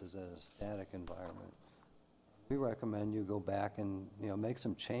enacted is a static environment. We recommend you go back and make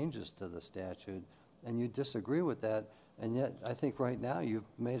some changes to the statute, and you disagree with that, and yet I think right now you've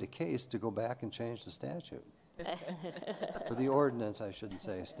made a case to go back and change the statute. Or the ordinance, I shouldn't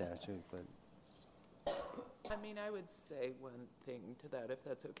say statute, but. I mean, I would say one thing to that, if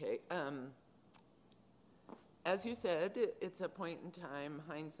that's okay. As you said, it's a point in time.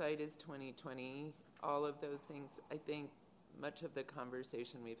 Hindsight is 20/20. All of those things. I think much of the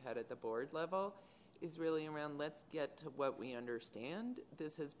conversation we've had at the board level is really around, let's get to what we understand.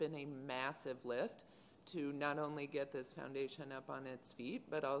 This has been a massive lift to not only get this foundation up on its feet,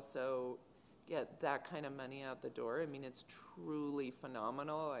 but also get that kind of money out the door. I mean, it's truly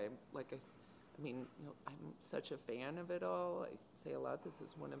phenomenal. I'm such a fan of it all. I say a lot, this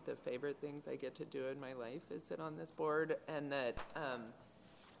is one of the favorite things I get to do in my life, is sit on this board, and that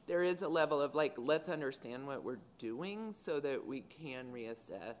there is a level of let's understand what we're doing so that we can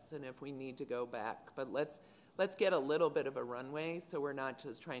reassess, and if we need to go back, but let's get a little bit of a runway so we're not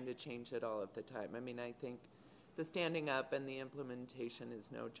just trying to change it all of the time. I mean, I think the standing up and the implementation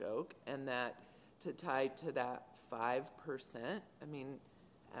is no joke, and that to tie to that 5%, I mean,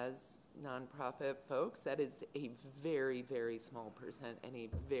 as nonprofit folks, that is a very, very small percent and a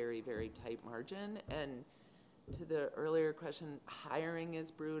very, very tight margin. And to the earlier question, hiring is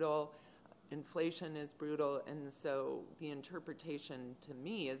brutal, inflation is brutal, and so the interpretation to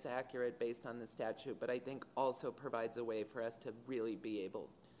me is accurate based on the statute, but I think also provides a way for us to really be able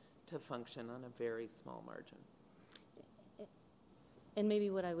to function on a very small margin. And maybe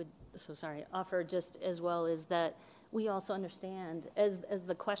what I would, offer just as well is that we also understand, as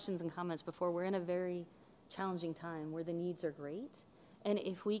the questions and comments before, we're in a very challenging time where the needs are great. And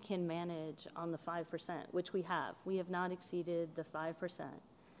if we can manage on the 5%, which we have not exceeded the 5%.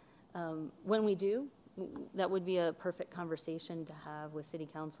 When we do, that would be a perfect conversation to have with City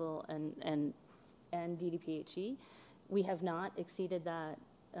Council and DDPHE. We have not exceeded that.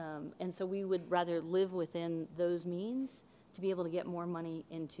 And so we would rather live within those means to be able to get more money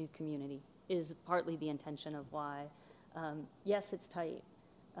into community, is partly the intention of why. Yes, it's tight,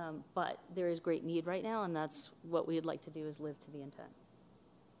 but there is great need right now, and that's what we'd like to do, is live to the intent.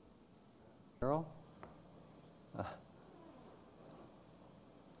 Carol?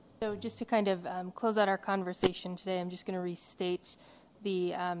 So just to kind of close out our conversation today, I'm just going to restate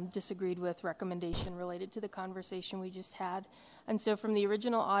the disagreed with recommendation related to the conversation we just had. And so from the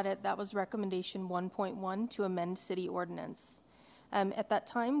original audit, that was recommendation 1.1 to amend city ordinance. At that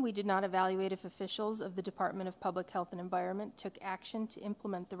time, we did not evaluate if officials of the Department of Public Health and Environment took action to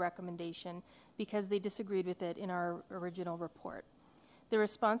implement the recommendation because they disagreed with it in our original report. The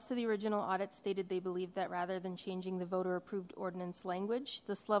response to the original audit stated they believed that rather than changing the voter-approved ordinance language,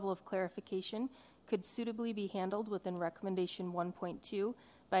 this level of clarification could suitably be handled within Recommendation 1.2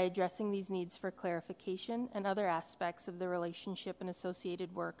 by addressing these needs for clarification and other aspects of the relationship and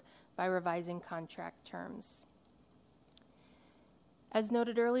associated work by revising contract terms. As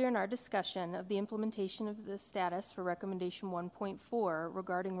noted earlier in our discussion of the implementation of the status for Recommendation 1.4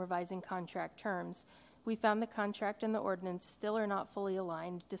 regarding revising contract terms, we found the contract and the ordinance still are not fully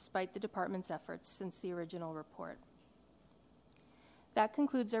aligned despite the department's efforts since the original report. That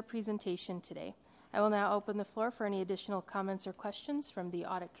concludes our presentation today. I will now open the floor for any additional comments or questions from the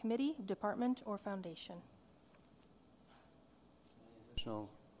Audit Committee, Department, or Foundation. Additional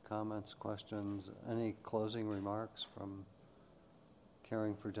comments, questions, any closing remarks from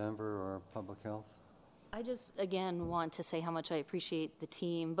Caring for Denver or Public Health? I just, again, want to say how much I appreciate the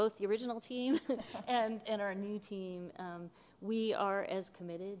team, both the original team and our new team. We are as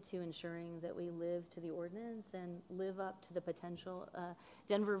committed to ensuring that we live to the ordinance and live up to the potential.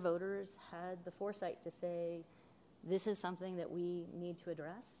 Denver voters had the foresight to say, this is something that we need to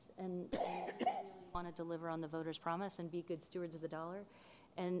address, and we really want to deliver on the voters' promise and be good stewards of the dollar.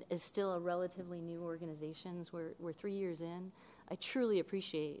 And as still a relatively new organization, we're 3 years in, I truly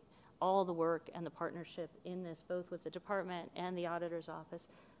appreciate all the work and the partnership in this, both with the department and the auditor's office,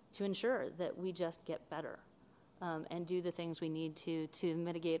 to ensure that we just get better and do the things we need to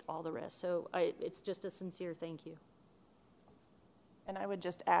mitigate all the risks. So it's just a sincere thank you. And I would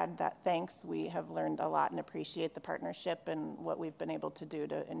just add that thanks. We have learned a lot and appreciate the partnership and what we've been able to do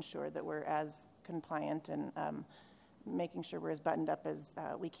to ensure that we're as compliant and making sure we're as buttoned up as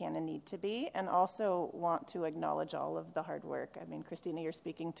we can and need to be, and also want to acknowledge all of the hard work. I mean, Christina, you're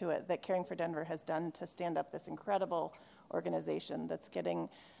speaking to it, that Caring for Denver has done to stand up this incredible organization that's getting,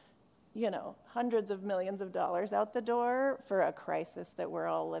 you know, hundreds of millions of dollars out the door for a crisis that we're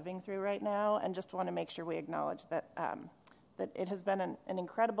all living through right now, and just want to make sure we acknowledge that that it has been an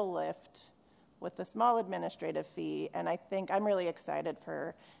incredible lift with a small administrative fee, and I think I'm really excited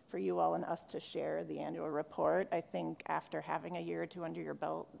for you all and us to share the annual report. I think after having a year or two under your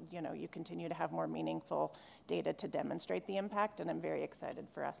belt, you know, you continue to have more meaningful data to demonstrate the impact, and I'm very excited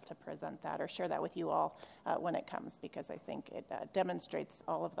for us to present that or share that with you all when it comes, because I think it demonstrates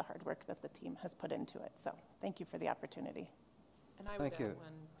all of the hard work that the team has put into it. So thank you for the opportunity. And I would Thank you. add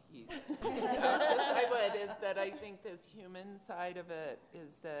one piece. I would, is that I think this human side of it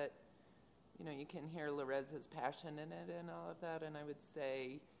is that, you know, you can hear Lorez's passion in it and all of that, and I would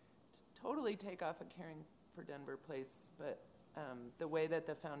say to totally take off a Caring for Denver place, but the way that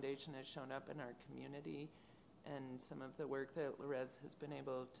the foundation has shown up in our community and some of the work that Lorez has been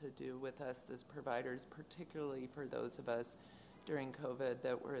able to do with us as providers, particularly for those of us during COVID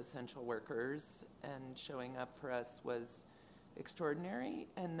that were essential workers, and showing up for us was extraordinary.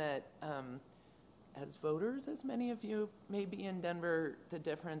 And that as voters, as many of you may be in Denver, the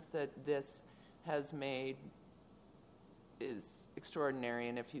difference that this has made is extraordinary.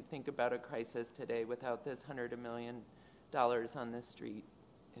 And if you think about a crisis today, without this $100 million on this street,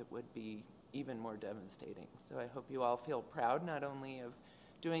 it would be even more devastating. So I hope you all feel proud not only of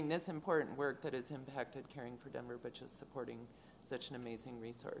doing this important work that has impacted Caring for Denver, but just supporting such an amazing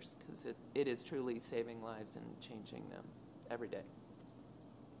resource, because it is truly saving lives and changing them every day. It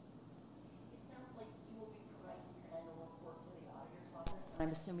sounds like you will be providing your annual report to the auditor's office. I'm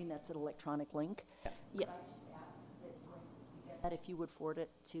assuming that's an electronic link. Yeah. Could I just ask that when you get that, if you would forward it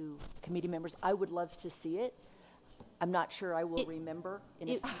to committee members? I would love to see it. I'm not sure I will remember.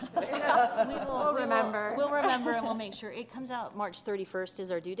 We'll remember. We'll remember, and we'll make sure. It comes out March 31st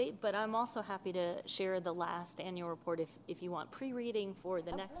is our due date, but I'm also happy to share the last annual report if you want pre-reading for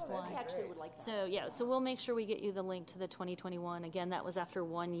the next one. I actually would like that. So, yeah, so we'll make sure we get you the link to the 2021. Again, that was after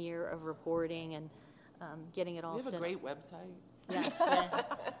 1 year of reporting and getting it all We have a stood up. great website. Yeah.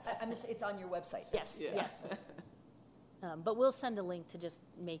 It's on your website. Yes, Yeah. yes. But we'll send a link to just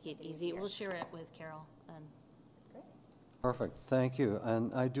make it easy. We'll share it with Carol. And Perfect, thank you.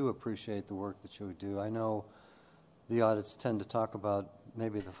 And I do appreciate the work that you do. I know the audits tend to talk about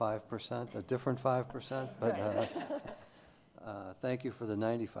maybe the 5%, a different 5%, but thank you for the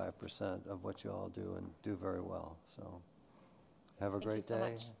 95% of what you all do and do very well. So have a Thank you great so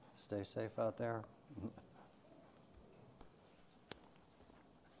day. much. Stay safe out there.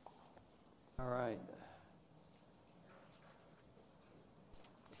 All right.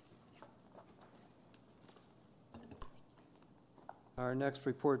 Our next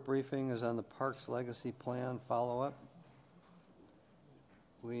report briefing is on the Parks Legacy Plan follow-up.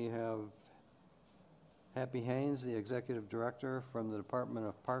 We have Happy Haynes, the Executive Director from the Department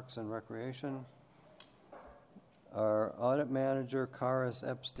of Parks and Recreation. Our audit manager, Karis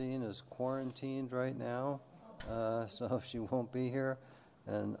Epstein, is quarantined right now, so she won't be here.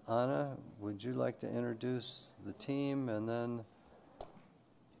 And Anna, would you like to introduce the team? And then,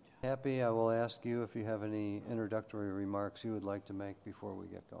 Happy, I will ask you if you have any introductory remarks you would like to make before we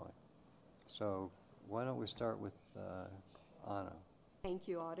get going. So why don't we start with Anna? Thank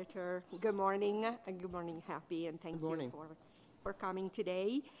you, Auditor. Good morning. Good morning, Happy, and thank you for coming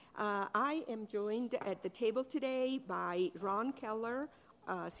today. I am joined at the table today by Ron Keller,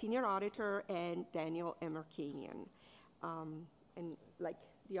 Senior Auditor, and Daniel Emerkanian. And like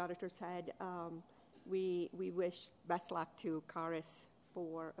the auditor said, we wish best luck to Karis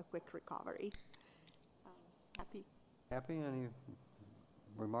for a quick recovery. Happy? Happy, any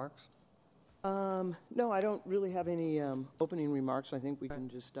remarks? No, I don't really have any opening remarks. I think we can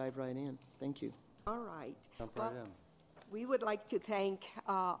just dive right in. Thank you. All right. Jump right in. We would like to thank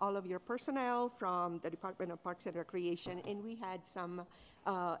all of your personnel from the Department of Parks and Recreation, and we had some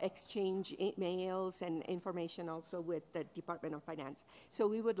exchange emails and information also with the Department of Finance. So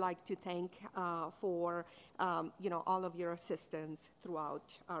we would like to thank for all of your assistance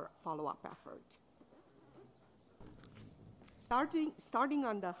throughout our follow-up effort. Starting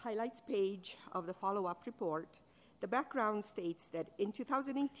on the highlights page of the follow-up report, the background states that in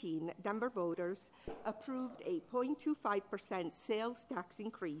 2018, Denver voters approved a 0.25% sales tax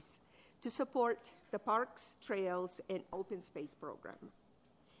increase to support the Parks, Trails, and Open Space program.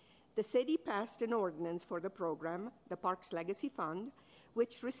 The city passed an ordinance for the program, the Parks Legacy Fund,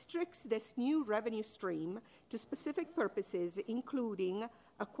 which restricts this new revenue stream to specific purposes, including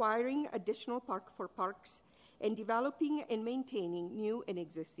acquiring additional parks and developing and maintaining new and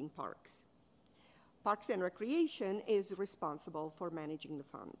existing parks. Parks and Recreation is responsible for managing the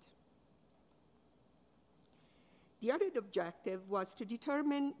fund. The audit objective was to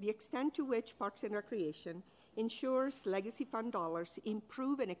determine the extent to which Parks and Recreation ensures Legacy Fund dollars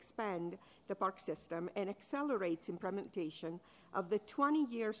improve and expand the park system and accelerates implementation of the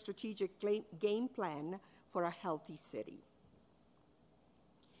 20-year strategic game plan for a healthy city.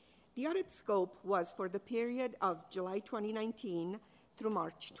 The audit scope was for the period of July 2019 through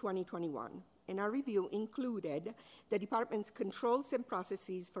March 2021. And our review included the department's controls and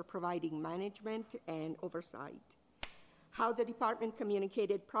processes for providing management and oversight, how the department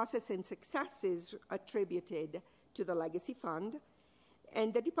communicated process and successes attributed to the Legacy Fund,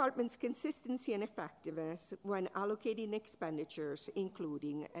 and the department's consistency and effectiveness when allocating expenditures,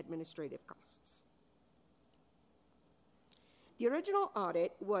 including administrative costs. The original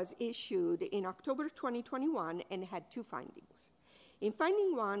audit was issued in October 2021 and had two findings. In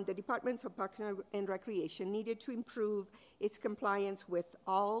finding one, the Department of Parks and Recreation needed to improve its compliance with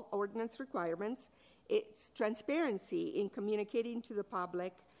all ordinance requirements, its transparency in communicating to the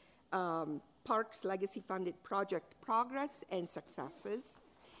public Parks Legacy funded project progress and successes,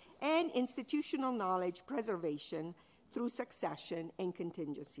 and institutional knowledge preservation through succession and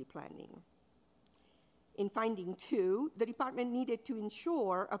contingency planning. In finding two, the department needed to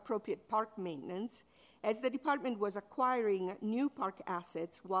ensure appropriate park maintenance as the department was acquiring new park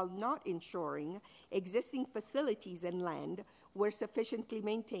assets while not ensuring existing facilities and land were sufficiently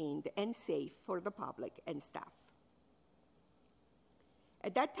maintained and safe for the public and staff.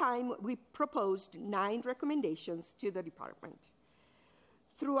 At that time, we proposed 9 recommendations to the department.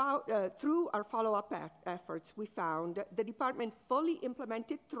 Through our follow-up efforts, we found the department fully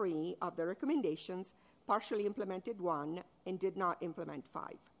implemented 3 of the recommendations, partially implemented 1, and did not implement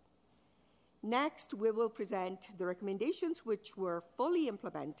 5. Next, we will present the recommendations which were fully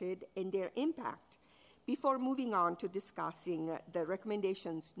implemented and their impact before moving on to discussing the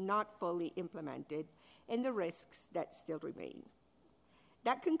recommendations not fully implemented and the risks that still remain.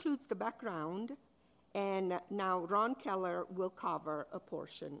 That concludes the background, and now Ron Keller will cover a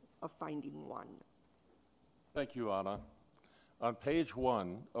portion of finding 1. Thank you, Anna. On page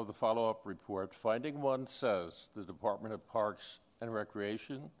 1 of the follow-up report, finding 1 says the Department of Parks and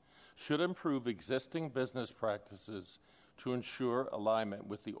Recreation should improve existing business practices to ensure alignment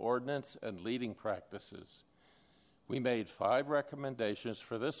with the ordinance and leading practices. We made 5 recommendations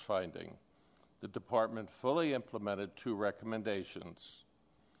for this finding. The department fully implemented 2 recommendations.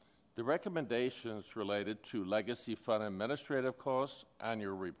 The recommendations related to Legacy Fund administrative costs,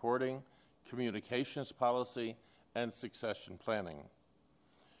 annual reporting, communications policy, and succession planning.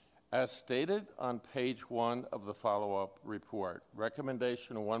 As stated on page 1 of the follow-up report,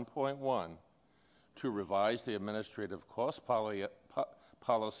 recommendation 1.1 to revise the administrative cost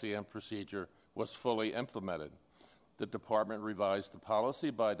policy and procedure was fully implemented. The department revised the policy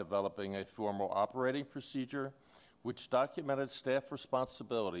by developing a formal operating procedure which documented staff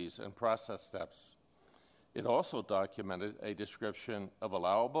responsibilities and process steps. It also documented a description of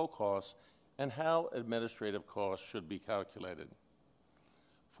allowable costs and how administrative costs should be calculated.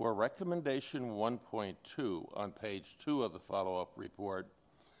 For recommendation 1.2 on page 2 of the follow-up report,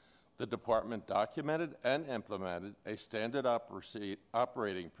 the department documented and implemented a standard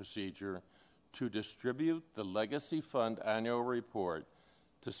operating procedure to distribute the Legacy Fund annual report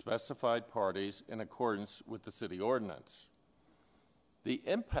to specified parties in accordance with the city ordinance. The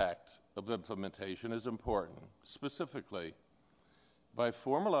impact of implementation is important, specifically by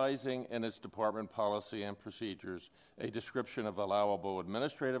formalizing in its department policy and procedures a description of allowable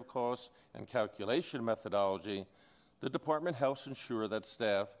administrative costs and calculation methodology. The department helps ensure that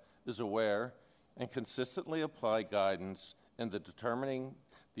staff is aware and consistently apply guidance in the determining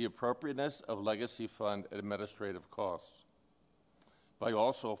the appropriateness of legacy fund administrative costs. By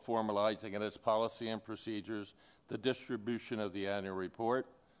also formalizing in its policy and procedures the distribution of the annual report,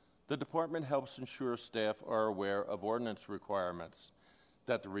 the department helps ensure staff are aware of ordinance requirements,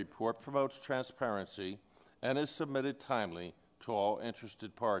 that the report promotes transparency and is submitted timely to all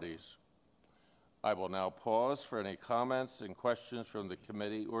interested parties. I will now pause for any comments and questions from the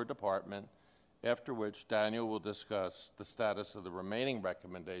committee or department, after which Daniel will discuss the status of the remaining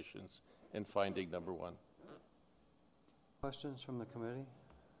recommendations in finding number 1. Questions from the committee?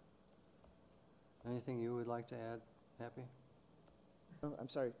 Anything you would like to add, Happy? Oh, I'm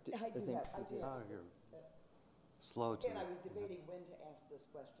sorry. I do have. Oh, you're slow to Again, I was debating when to ask this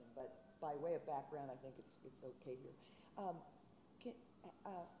question, but by way of background, I think it's okay here.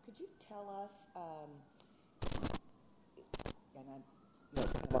 Could you tell us, and I know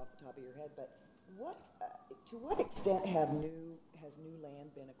it's kind of off the top of your head, but to what extent has new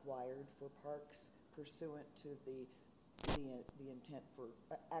land been acquired for parks pursuant to the intent for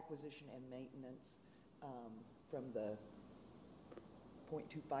acquisition and maintenance from the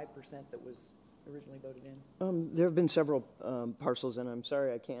 0.25% that was originally voted in? There have been several parcels, and I'm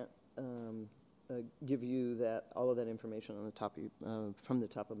sorry I can't give you all of that information on the top of from the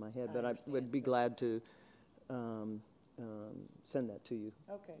top of my head, but I would be glad to send that to you.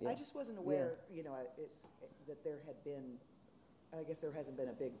 Okay, Yeah. I just wasn't aware, that there had been. I guess there hasn't been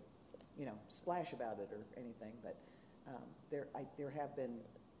a big, splash about it or anything, but there have been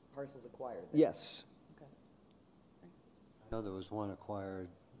parcels acquired. Yes. Okay. I know there was one acquired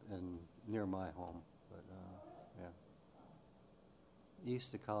near my home, but yeah.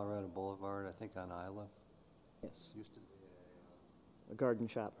 East of Colorado Boulevard, I think on Isla. Yes. Used to be A garden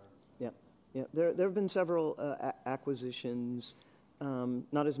shop. Yeah. Yeah. There have been several acquisitions,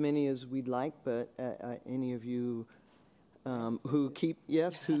 not as many as we'd like, but any of you who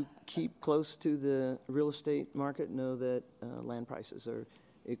keep close to the real estate market know that land prices are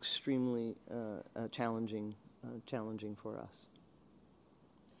extremely challenging for us.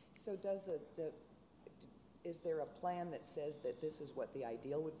 So is there a plan that says that this is what the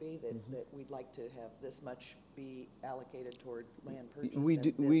ideal would be, that we'd like to have this much be allocated toward land purchase?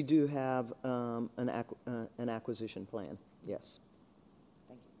 We do have an acquisition plan, yes.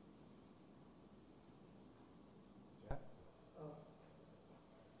 Thank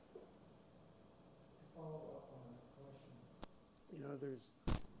you. There's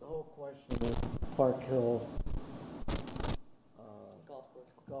the whole question of Park Hill,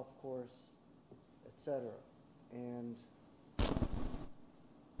 golf course, etc. And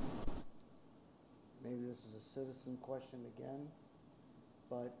maybe this is a citizen question again,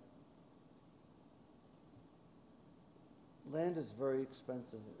 but land is very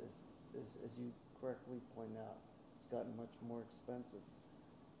expensive, as you correctly point out. It's gotten much more expensive.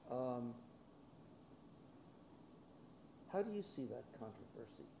 How do you see that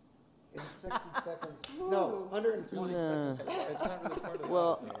controversy? In 60 seconds. No, 120 seconds. It's not really part of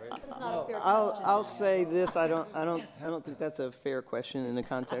well, right? It's not a fair question. I'll say this. I don't think that's a fair question in the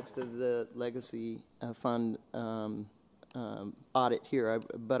context of the legacy fund audit here.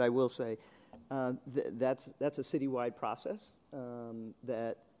 But I will say that's a citywide process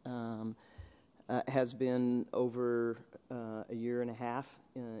that has been over a year and a half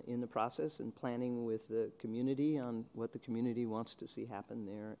in the process and planning with the community on what the community wants to see happen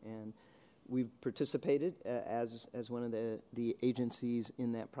there. And we've participated as one of the agencies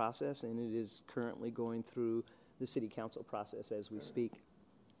in that process, and it is currently going through the city council process as we speak.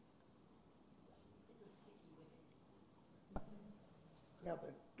 Yeah,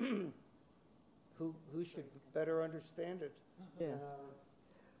 but who should better understand it? Yeah.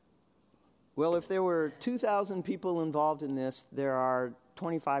 Well, if there were 2,000 people involved in this, there are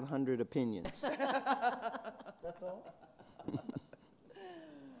 2,500 opinions. That's all?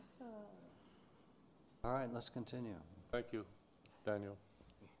 All right, let's continue. Thank you, Daniel.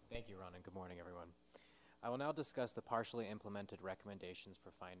 Thank you, Ron, and good morning, everyone. I will now discuss the partially implemented recommendations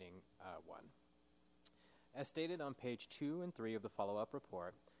for finding 1. As stated on page 2 and 3 of the follow-up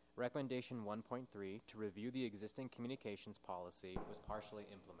report, recommendation 1.3 to review the existing communications policy was partially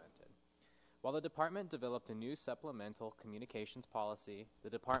implemented. While the department developed a new supplemental communications policy, the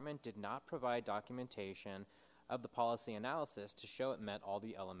department did not provide documentation of the policy analysis to show it met all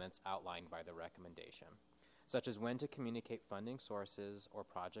the elements outlined by the recommendation, such as when to communicate funding sources or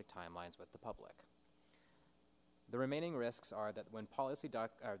project timelines with the public. The remaining risks are that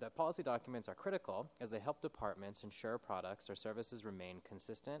policy documents are critical, as they help departments ensure products or services remain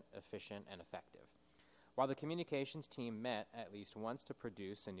consistent, efficient, and effective. While the communications team met at least once to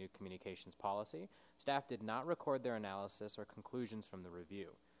produce a new communications policy, staff did not record their analysis or conclusions from the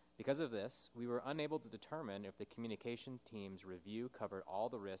review. Because of this, we were unable to determine if the communication team's review covered all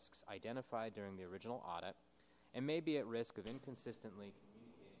the risks identified during the original audit and may be at risk of inconsistently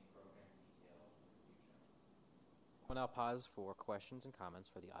communicating program details in the future. We'll now pause for questions and comments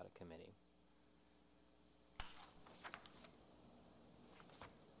for the audit committee.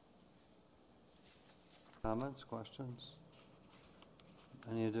 Comments, questions?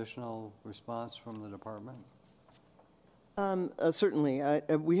 Any additional response from the department? Certainly.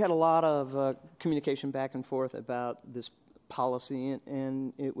 We had a lot of communication back and forth about this policy,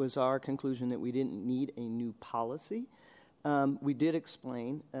 and it was our conclusion that we didn't need a new policy. We did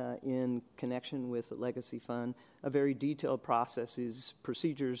explain in connection with the Legacy Fund a very detailed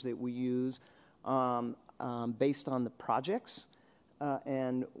procedures that we use based on the projects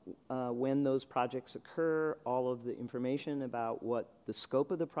and when those projects occur, all of the information about what the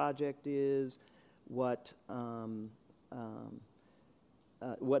scope of the project is, what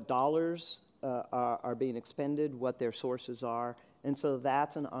dollars are being expended, what their sources are. And so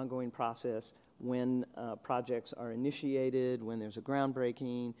that's an ongoing process when projects are initiated, when there's a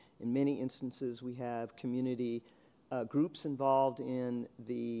groundbreaking. In many instances, we have community groups involved in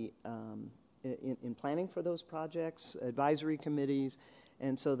the in planning for those projects, advisory committees,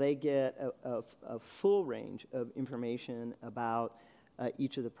 and so they get a full range of information about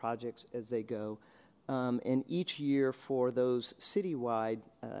each of the projects as they go. And each year for those citywide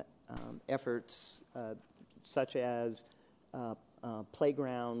efforts, such as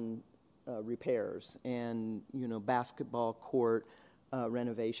playground repairs and basketball court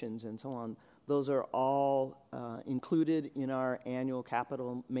renovations and so on, those are all included in our annual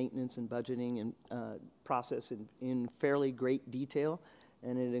capital maintenance and budgeting and process in fairly great detail,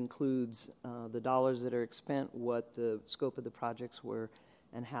 and it includes the dollars that are spent, what the scope of the projects were,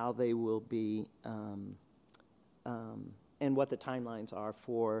 and how they will be, and what the timelines are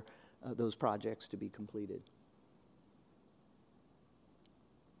for those projects to be completed.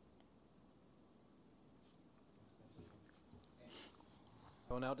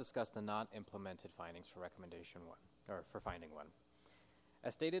 I will now discuss the not implemented findings for recommendation 1, or for finding 1.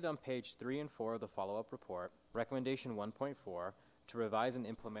 As stated on page 3 and 4 of the follow-up report, recommendation 1.4 to revise and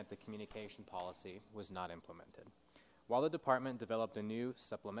implement the communication policy was not implemented. While the department developed a new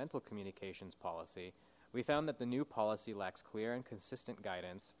supplemental communications policy, we found that the new policy lacks clear and consistent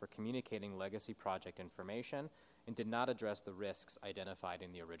guidance for communicating legacy project information and did not address the risks identified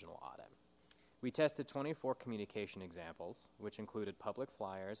in the original audit. We tested 24 communication examples, which included public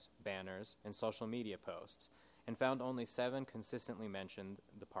flyers, banners, and social media posts, and found only 7 consistently mentioned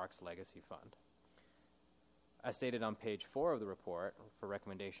the Parks Legacy Fund. As stated on page 4 of the report, for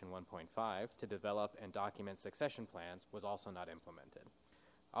recommendation 1.5, to develop and document succession plans was also not implemented.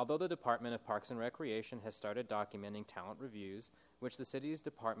 Although the Department of Parks and Recreation has started documenting talent reviews, which the city's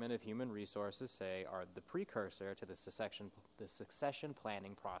Department of Human Resources say are the precursor to the succession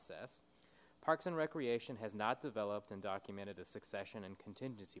planning process, Parks and Recreation has not developed and documented a succession and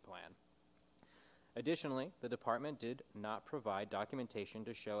contingency plan. Additionally, the department did not provide documentation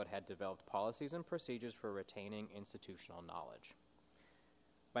to show it had developed policies and procedures for retaining institutional knowledge.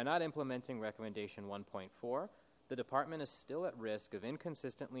 By not implementing recommendation 1.4, the department is still at risk of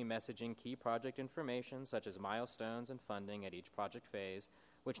inconsistently messaging key project information such as milestones and funding at each project phase,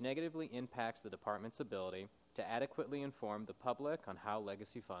 which negatively impacts the department's ability to adequately inform the public on how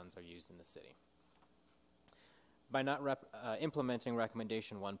legacy funds are used in the city. By not implementing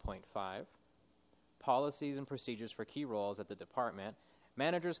recommendation 1.5, policies and procedures for key roles at the department,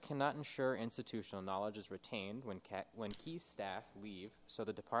 managers cannot ensure institutional knowledge is retained when key staff leave so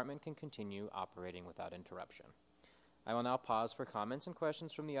the department can continue operating without interruption. I will now pause for comments and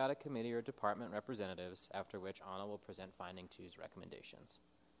questions from the audit committee or department representatives, after which Anna will present finding 2's recommendations.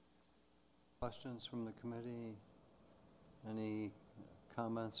 Questions from the committee? Any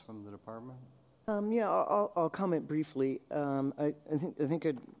comments from the department? Yeah, I'll comment briefly. I think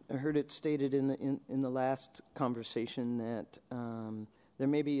I heard it stated in the last conversation that there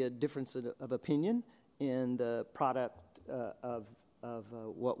may be a difference of opinion in the product of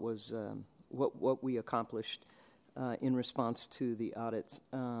what we accomplished in response to the audits.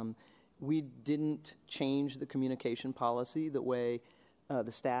 We didn't change the communication policy the way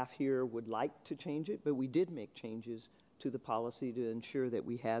the staff here would like to change it, but we did make changes to the policy to ensure that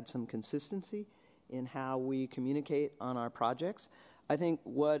we had some consistency in how we communicate on our projects. I think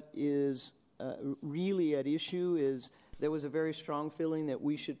what is really at issue is there was a very strong feeling that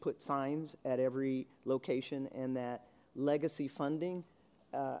we should put signs at every location, and that legacy funding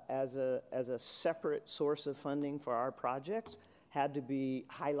as a separate source of funding for our projects had to be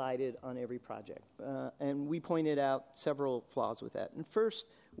highlighted on every project. And we pointed out several flaws with that. And first,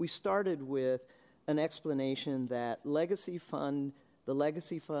 we started with an explanation that the legacy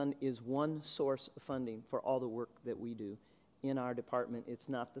fund is one source of funding for all the work that we do in our department. It's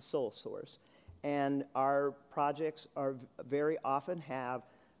not the sole source. And our projects are very often have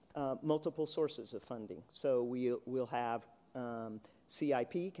multiple sources of funding. So we'll have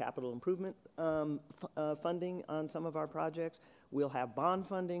CIP, capital improvement funding on some of our projects. We'll have bond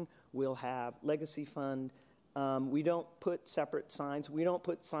funding. We'll have legacy fund. We don't put separate signs. We don't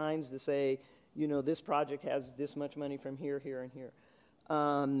put signs to say, this project has this much money from here, here, and here.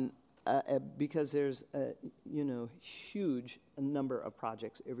 Because there's a huge number of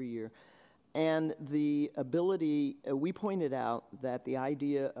projects every year. And the ability, we pointed out that the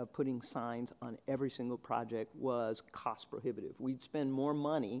idea of putting signs on every single project was cost prohibitive. We'd spend more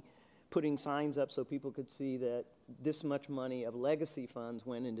money putting signs up so people could see that this much money of legacy funds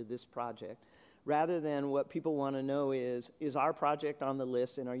went into this project, rather than what people want to know is our project on the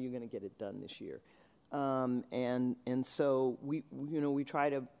list, and are you going to get it done this year? And so we try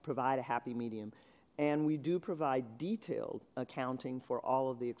to provide a happy medium. And we do provide detailed accounting for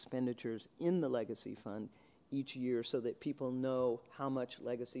all of the expenditures in the legacy fund each year, so that people know how much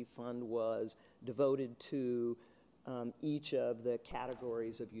legacy fund was devoted to each of the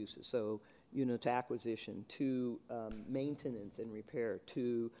categories of uses. So, to acquisition, to maintenance and repair,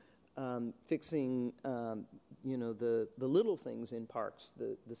 to fixing, the little things in parks,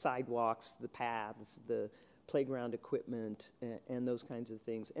 the sidewalks, the paths, the playground equipment, and those kinds of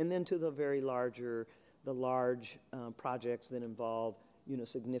things. And then to the large projects that involve,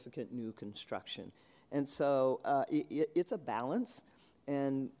 significant new construction. And so it's a balance.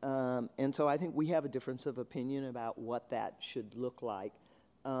 And so I think we have a difference of opinion about what that should look like.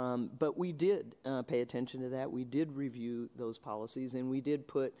 But we did pay attention to that. We did review those policies, and we did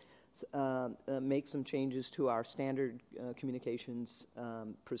make some changes to our standard communications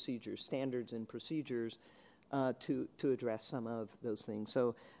procedures, standards and procedures to address some of those things.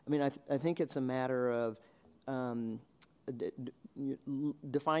 So, I think it's a matter of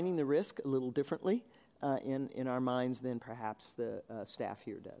defining the risk a little differently in our minds than perhaps the staff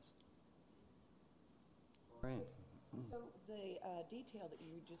here does. Right. So the detail that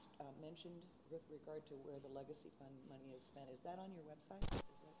you just mentioned with regard to where the legacy fund money is spent, is that on your website?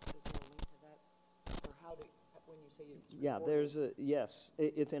 Is there a link to that? Or how when you say it's reported? Yes,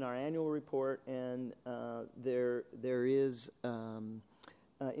 it's in our annual report, and there is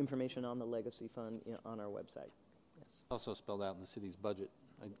information on the legacy fund on our website. Yes. Also spelled out in the city's budget.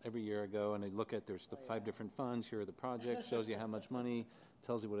 Every year I go and I look at, there's the 5 different funds, here are the projects, shows you how much money,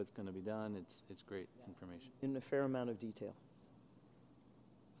 tells you what it's going to be done. It's great information. In a fair amount of detail.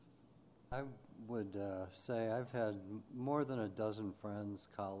 I would say I've had more than a dozen friends,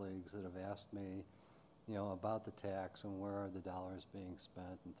 colleagues that have asked me, about the tax and where are the dollars being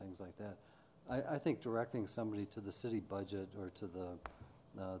spent and things like that. I think directing somebody to the city budget or to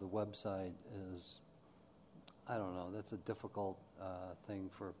the website is, I don't know, that's a difficult thing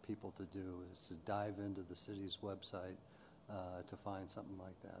for people to do, is to dive into the city's website to find something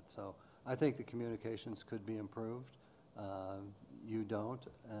like that. So I think the communications could be improved. You don't,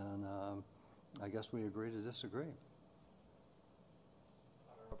 and I guess we agree to disagree.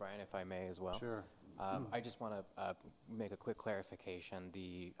 O'Brien, if I may as well. Sure. I just want to make a quick clarification.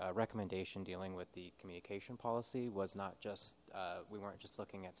 The recommendation dealing with the communication policy was not just, we weren't just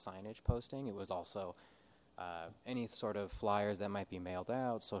looking at signage posting, it was also any sort of flyers that might be mailed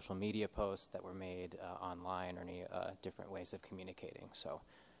out, social media posts that were made online, or any different ways of communicating. So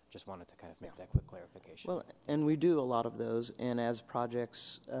just wanted to kind of make that quick clarification. Well, and we do a lot of those, and as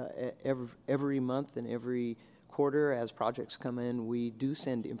projects, every month and every quarter, as projects come in, we do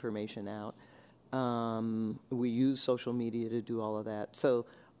send information out. We use social media to do all of that. So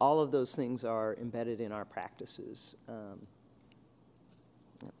all of those things are embedded in our practices.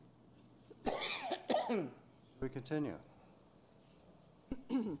 Yeah. We continue.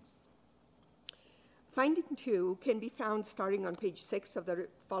 Finding 2 can be found starting on page 6 of the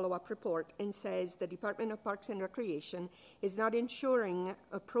follow-up report and says the Department of Parks and Recreation is not ensuring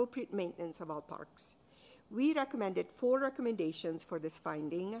appropriate maintenance of all parks. We recommended 4 recommendations for this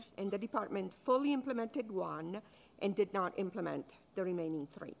finding, and the department fully implemented 1 and did not implement the remaining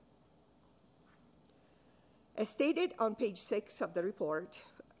 3. As stated on page 6 of the report,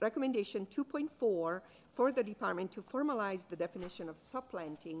 recommendation 2.4 for the department to formalize the definition of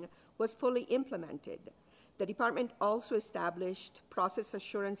supplanting was fully implemented. The department also established process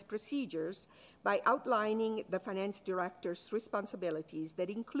assurance procedures by outlining the finance director's responsibilities that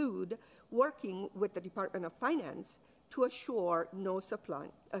include working with the Department of Finance to assure no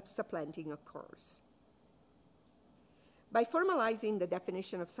supplanting occurs. By formalizing the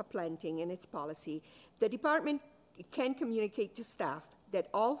definition of supplanting in its policy, the department can communicate to staff that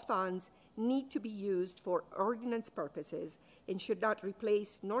all funds need to be used for ordinance purposes and should not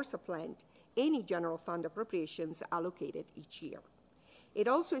replace nor supplant any general fund appropriations allocated each year. It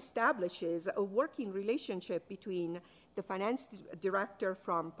also establishes a working relationship between the finance director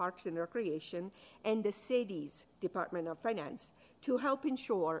from Parks and Recreation and the city's Department of Finance to help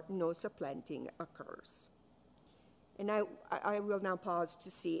ensure no supplanting occurs. And I will now pause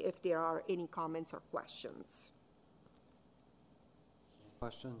to see if there are any comments or questions.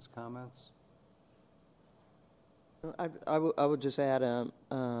 Questions, comments? I would just add,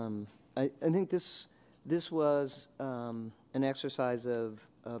 I think this was an exercise of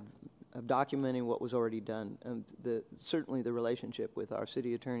documenting what was already done. Certainly the relationship with our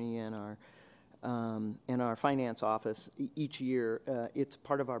city attorney and our finance office each year, it's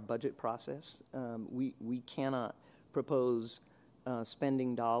part of our budget process. We cannot propose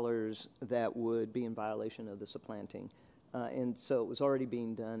spending dollars that would be in violation of the supplanting. And so it was already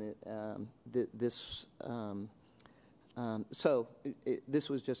being done. This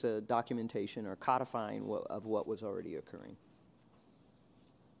was just a documentation or codifying of what was already occurring.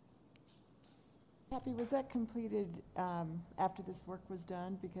 Happy, was that completed after this work was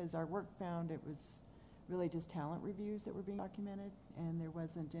done? Because our work found it was really just talent reviews that were being documented, and there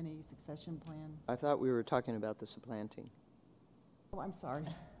wasn't any succession plan. I thought we were talking about the supplanting. Oh, I'm sorry.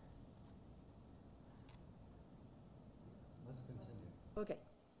 Let's continue. Okay.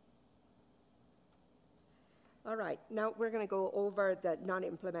 All right, now we're going to go over the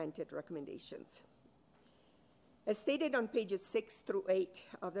non-implemented recommendations. As stated on pages 6 through 8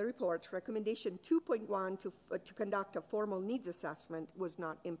 of the report, recommendation 2.1 to conduct a formal needs assessment was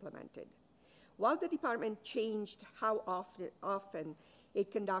not implemented. While the department changed how often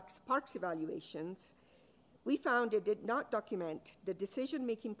it conducts parks evaluations, we found it did not document the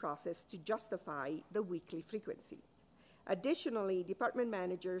decision-making process to justify the weekly frequency. Additionally, department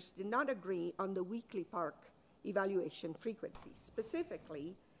managers did not agree on the weekly park evaluation frequency.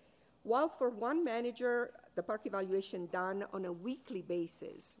 Specifically, while for one manager, the park evaluation done on a weekly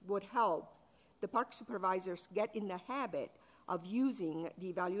basis would help the park supervisors get in the habit of using the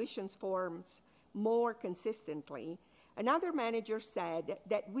evaluations forms more consistently, another manager said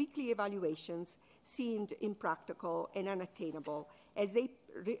that weekly evaluations seemed impractical and unattainable as they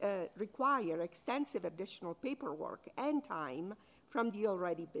require extensive additional paperwork and time from the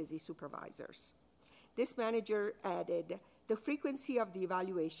already busy supervisors. This manager added, the frequency of the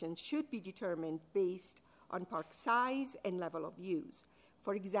evaluation should be determined based on park size and level of use.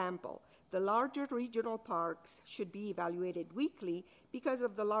 For example, the larger regional parks should be evaluated weekly because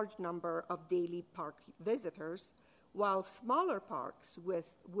of the large number of daily park visitors, while smaller parks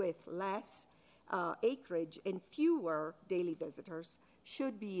with less acreage and fewer daily visitors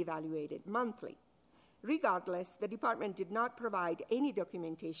should be evaluated monthly. Regardless, the department did not provide any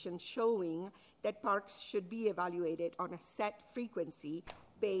documentation showing that parks should be evaluated on a set frequency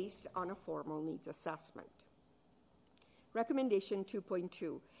based on a formal needs assessment. Recommendation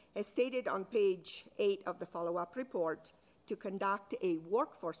 2.2, as stated on page 8 of the follow-up report, to conduct a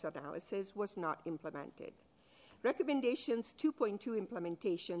workforce analysis was not implemented. Recommendations 2.2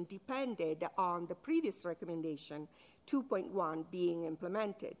 implementation depended on the previous recommendation 2.1 being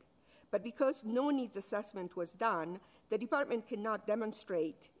implemented. But because no needs assessment was done, the department cannot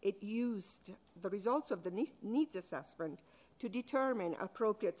demonstrate it used the results of the needs assessment to determine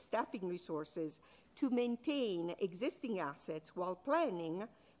appropriate staffing resources to maintain existing assets while planning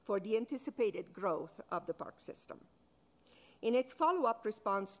for the anticipated growth of the park system. In its follow-up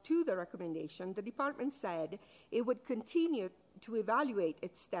response to the recommendation, the department said it would continue to evaluate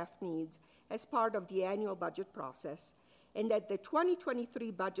its staff needs as part of the annual budget process, and that the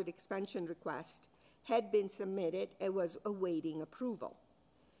 2023 budget expansion request had been submitted and was awaiting approval.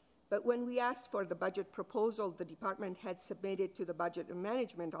 But when we asked for the budget proposal the department had submitted to the Budget and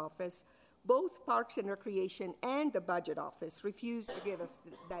Management Office, both Parks and Recreation and the Budget Office refused to give us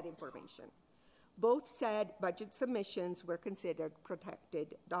that information. Both said budget submissions were considered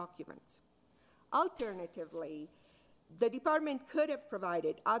protected documents. Alternatively, the department could have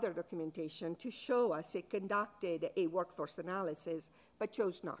provided other documentation to show us it conducted a workforce analysis, but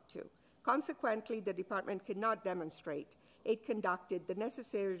chose not to. Consequently, the department could not demonstrate it conducted the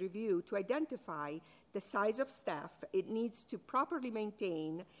necessary review to identify the size of staff it needs to properly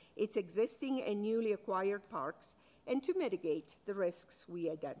maintain its existing and newly acquired parks and to mitigate the risks we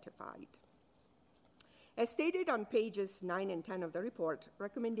identified. As stated on pages 9 and 10 of the report,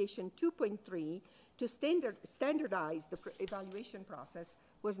 recommendation 2.3 to standardize the evaluation process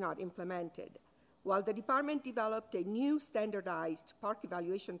was not implemented. While the department developed a new standardized park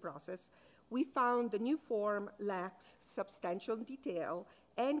evaluation process, we found the new form lacks substantial detail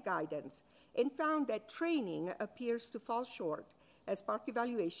and guidance and found that training appears to fall short as park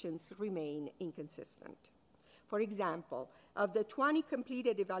evaluations remain inconsistent. For example, of the 20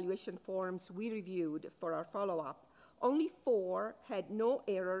 completed evaluation forms we reviewed for our follow-up, only 4 had no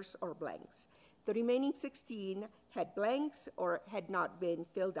errors or blanks. The remaining 16 had blanks or had not been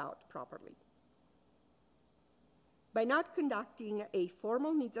filled out properly. By not conducting a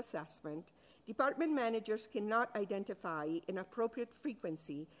formal needs assessment, department managers cannot identify an appropriate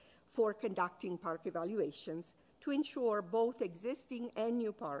frequency for conducting park evaluations to ensure both existing and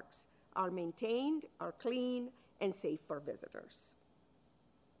new parks are maintained, are clean, and safe for visitors.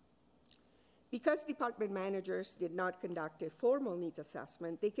 Because department managers did not conduct a formal needs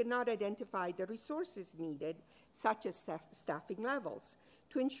assessment, they cannot identify the resources needed, such as staffing levels,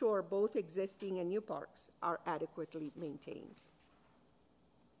 to ensure both existing and new parks are adequately maintained.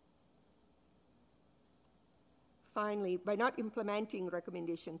 Finally, by not implementing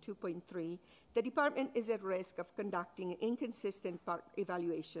recommendation 2.3, the department is at risk of conducting inconsistent park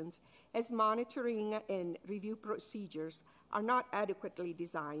evaluations as monitoring and review procedures are not adequately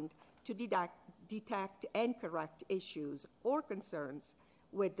designed to detect and correct issues or concerns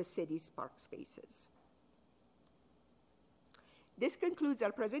with the city's park spaces. This concludes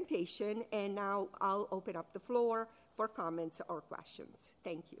our presentation, and now I'll open up the floor for comments or questions.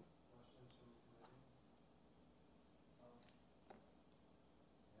 Thank you.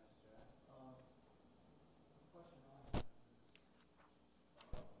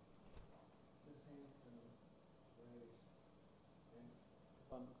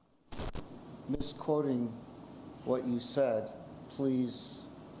 Misquoting what you said, please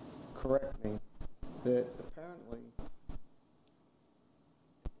correct me, that apparently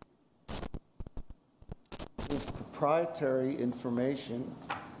there's proprietary information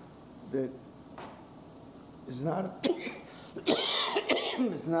that is not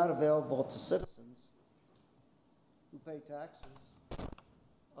is not available to citizens who pay taxes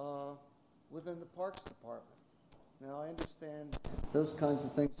within the Parks Department. Now, I understand those kinds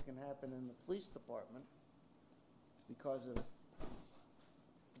of things can happen in the police department because of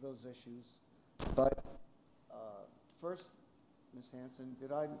those issues. But first, Ms. Hanson,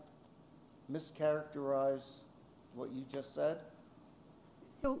 did I mischaracterize what you just said?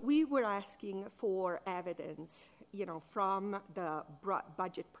 So we were asking for evidence, from the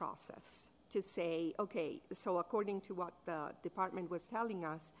budget process to say, okay, so according to what the department was telling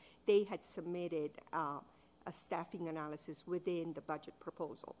us, they had submitted a staffing analysis within the budget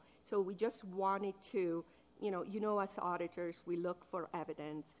proposal. So we just wanted to, us auditors, we look for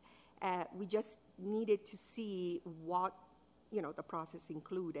evidence. We just needed to see what, the process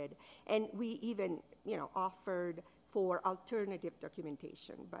included. And we even, offered for alternative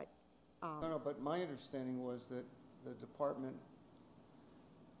documentation, but. No, but my understanding was that the department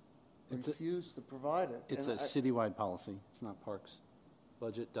refused to provide it. It's a citywide policy. It's not parks.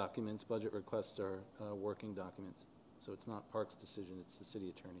 Budget documents, budget requests are working documents. So it's not Parks' decision, it's the city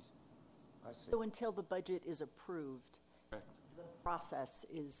attorney's. I see. So until the budget is approved, Correct. the process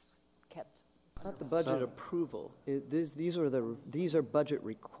is kept. Not the budget approval. These are budget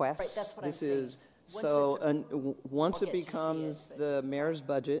requests. Right, that's what I'm This saying. is, Once so, it's and once we'll it get to see becomes it, the mayor's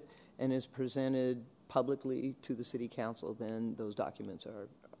budget and is presented publicly to the city council, then those documents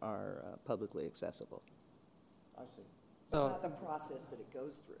are publicly accessible. I see. Not the process that it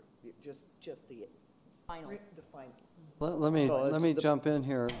goes through, just the Final. the final. Let me jump in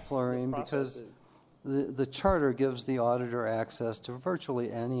here, Florine, because the charter gives the auditor access to virtually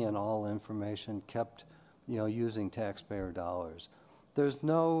any and all information kept, using taxpayer dollars. There's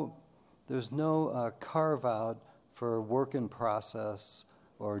no carve out for work in process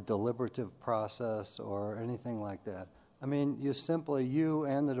or deliberative process or anything like that. I mean, you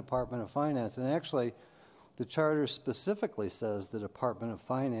and the Department of Finance, and actually, the charter specifically says the Department of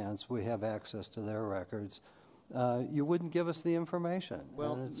Finance, we have access to their records. You wouldn't give us the information.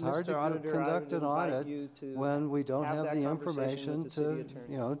 Well, And it's hard Mr. to Auditor, conduct I an would invite audit you to when we don't have have that the conversation information with the city to,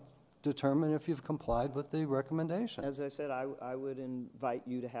 attorney. determine if you've complied with the recommendation. As I said, I would invite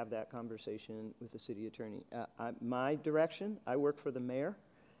you to have that conversation with the city attorney. My direction, I work for the mayor.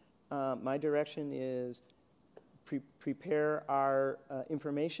 My direction is prepare our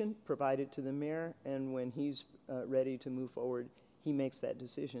information, provide it to the mayor, and when he's ready to move forward, he makes that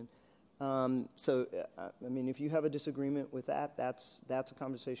decision. I mean, if you have a disagreement with that, that's a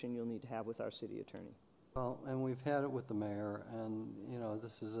conversation you'll need to have with our city attorney. Well, and we've had it with the mayor, and,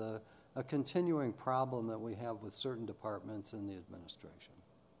 this is a continuing problem that we have with certain departments in the administration.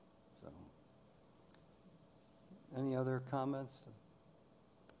 So, any other comments?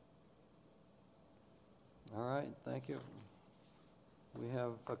 All right, thank you. We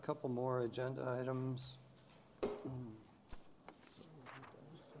have a couple more agenda items. Yeah,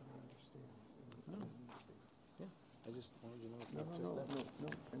 I just wanted you to know it's not just that. No,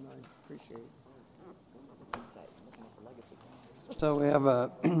 and I appreciate it. So we have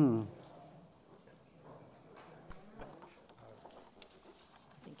a I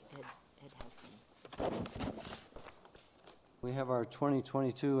think Ed has some. we have our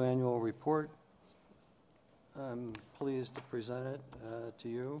 2022 annual report. I'm pleased to present it to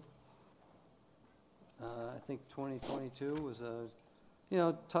you. I think 2022 was a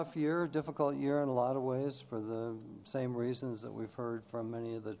tough year, difficult year in a lot of ways for the same reasons that we've heard from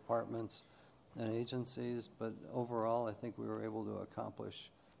many of the departments and agencies, but overall I think we were able to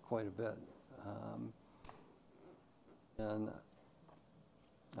accomplish quite a bit. And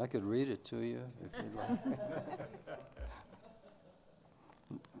I could read it to you if you'd like.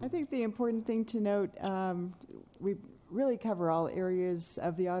 I think the important thing to note, we really cover all areas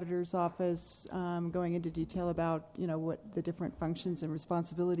of the auditor's office, going into detail about, what the different functions and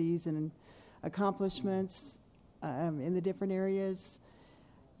responsibilities and accomplishments in the different areas,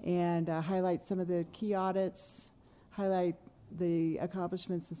 and highlight some of the key audits, highlight the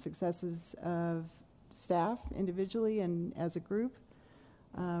accomplishments and successes of staff individually and as a group.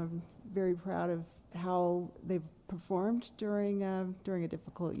 Very proud of how they've performed during a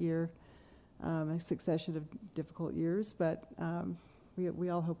difficult year, a succession of difficult years, but we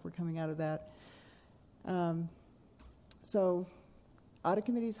all hope we're coming out of that. So audit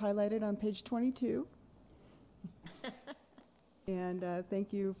committee is highlighted on page 22. And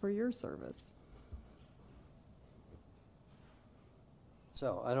thank you for your service.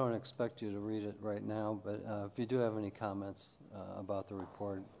 So I don't expect you to read it right now, but if you do have any comments about the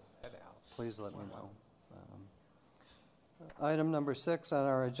report, please let me know. Item number 6 on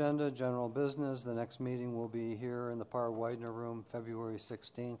our agenda, general business. The next meeting will be here in the Par Widener Room, February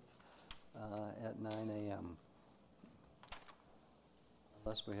 16th at 9 a.m.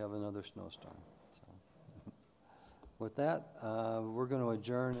 Unless we have another snowstorm. So. With that, we're going to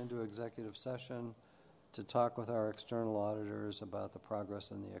adjourn into executive session to talk with our external auditors about the progress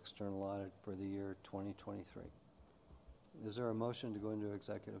in the external audit for the year 2023. Is there a motion to go into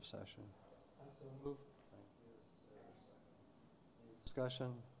executive session? Discussion?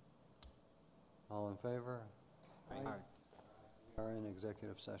 All in favor? Aye. We are in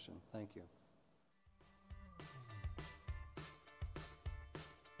executive session. Thank you.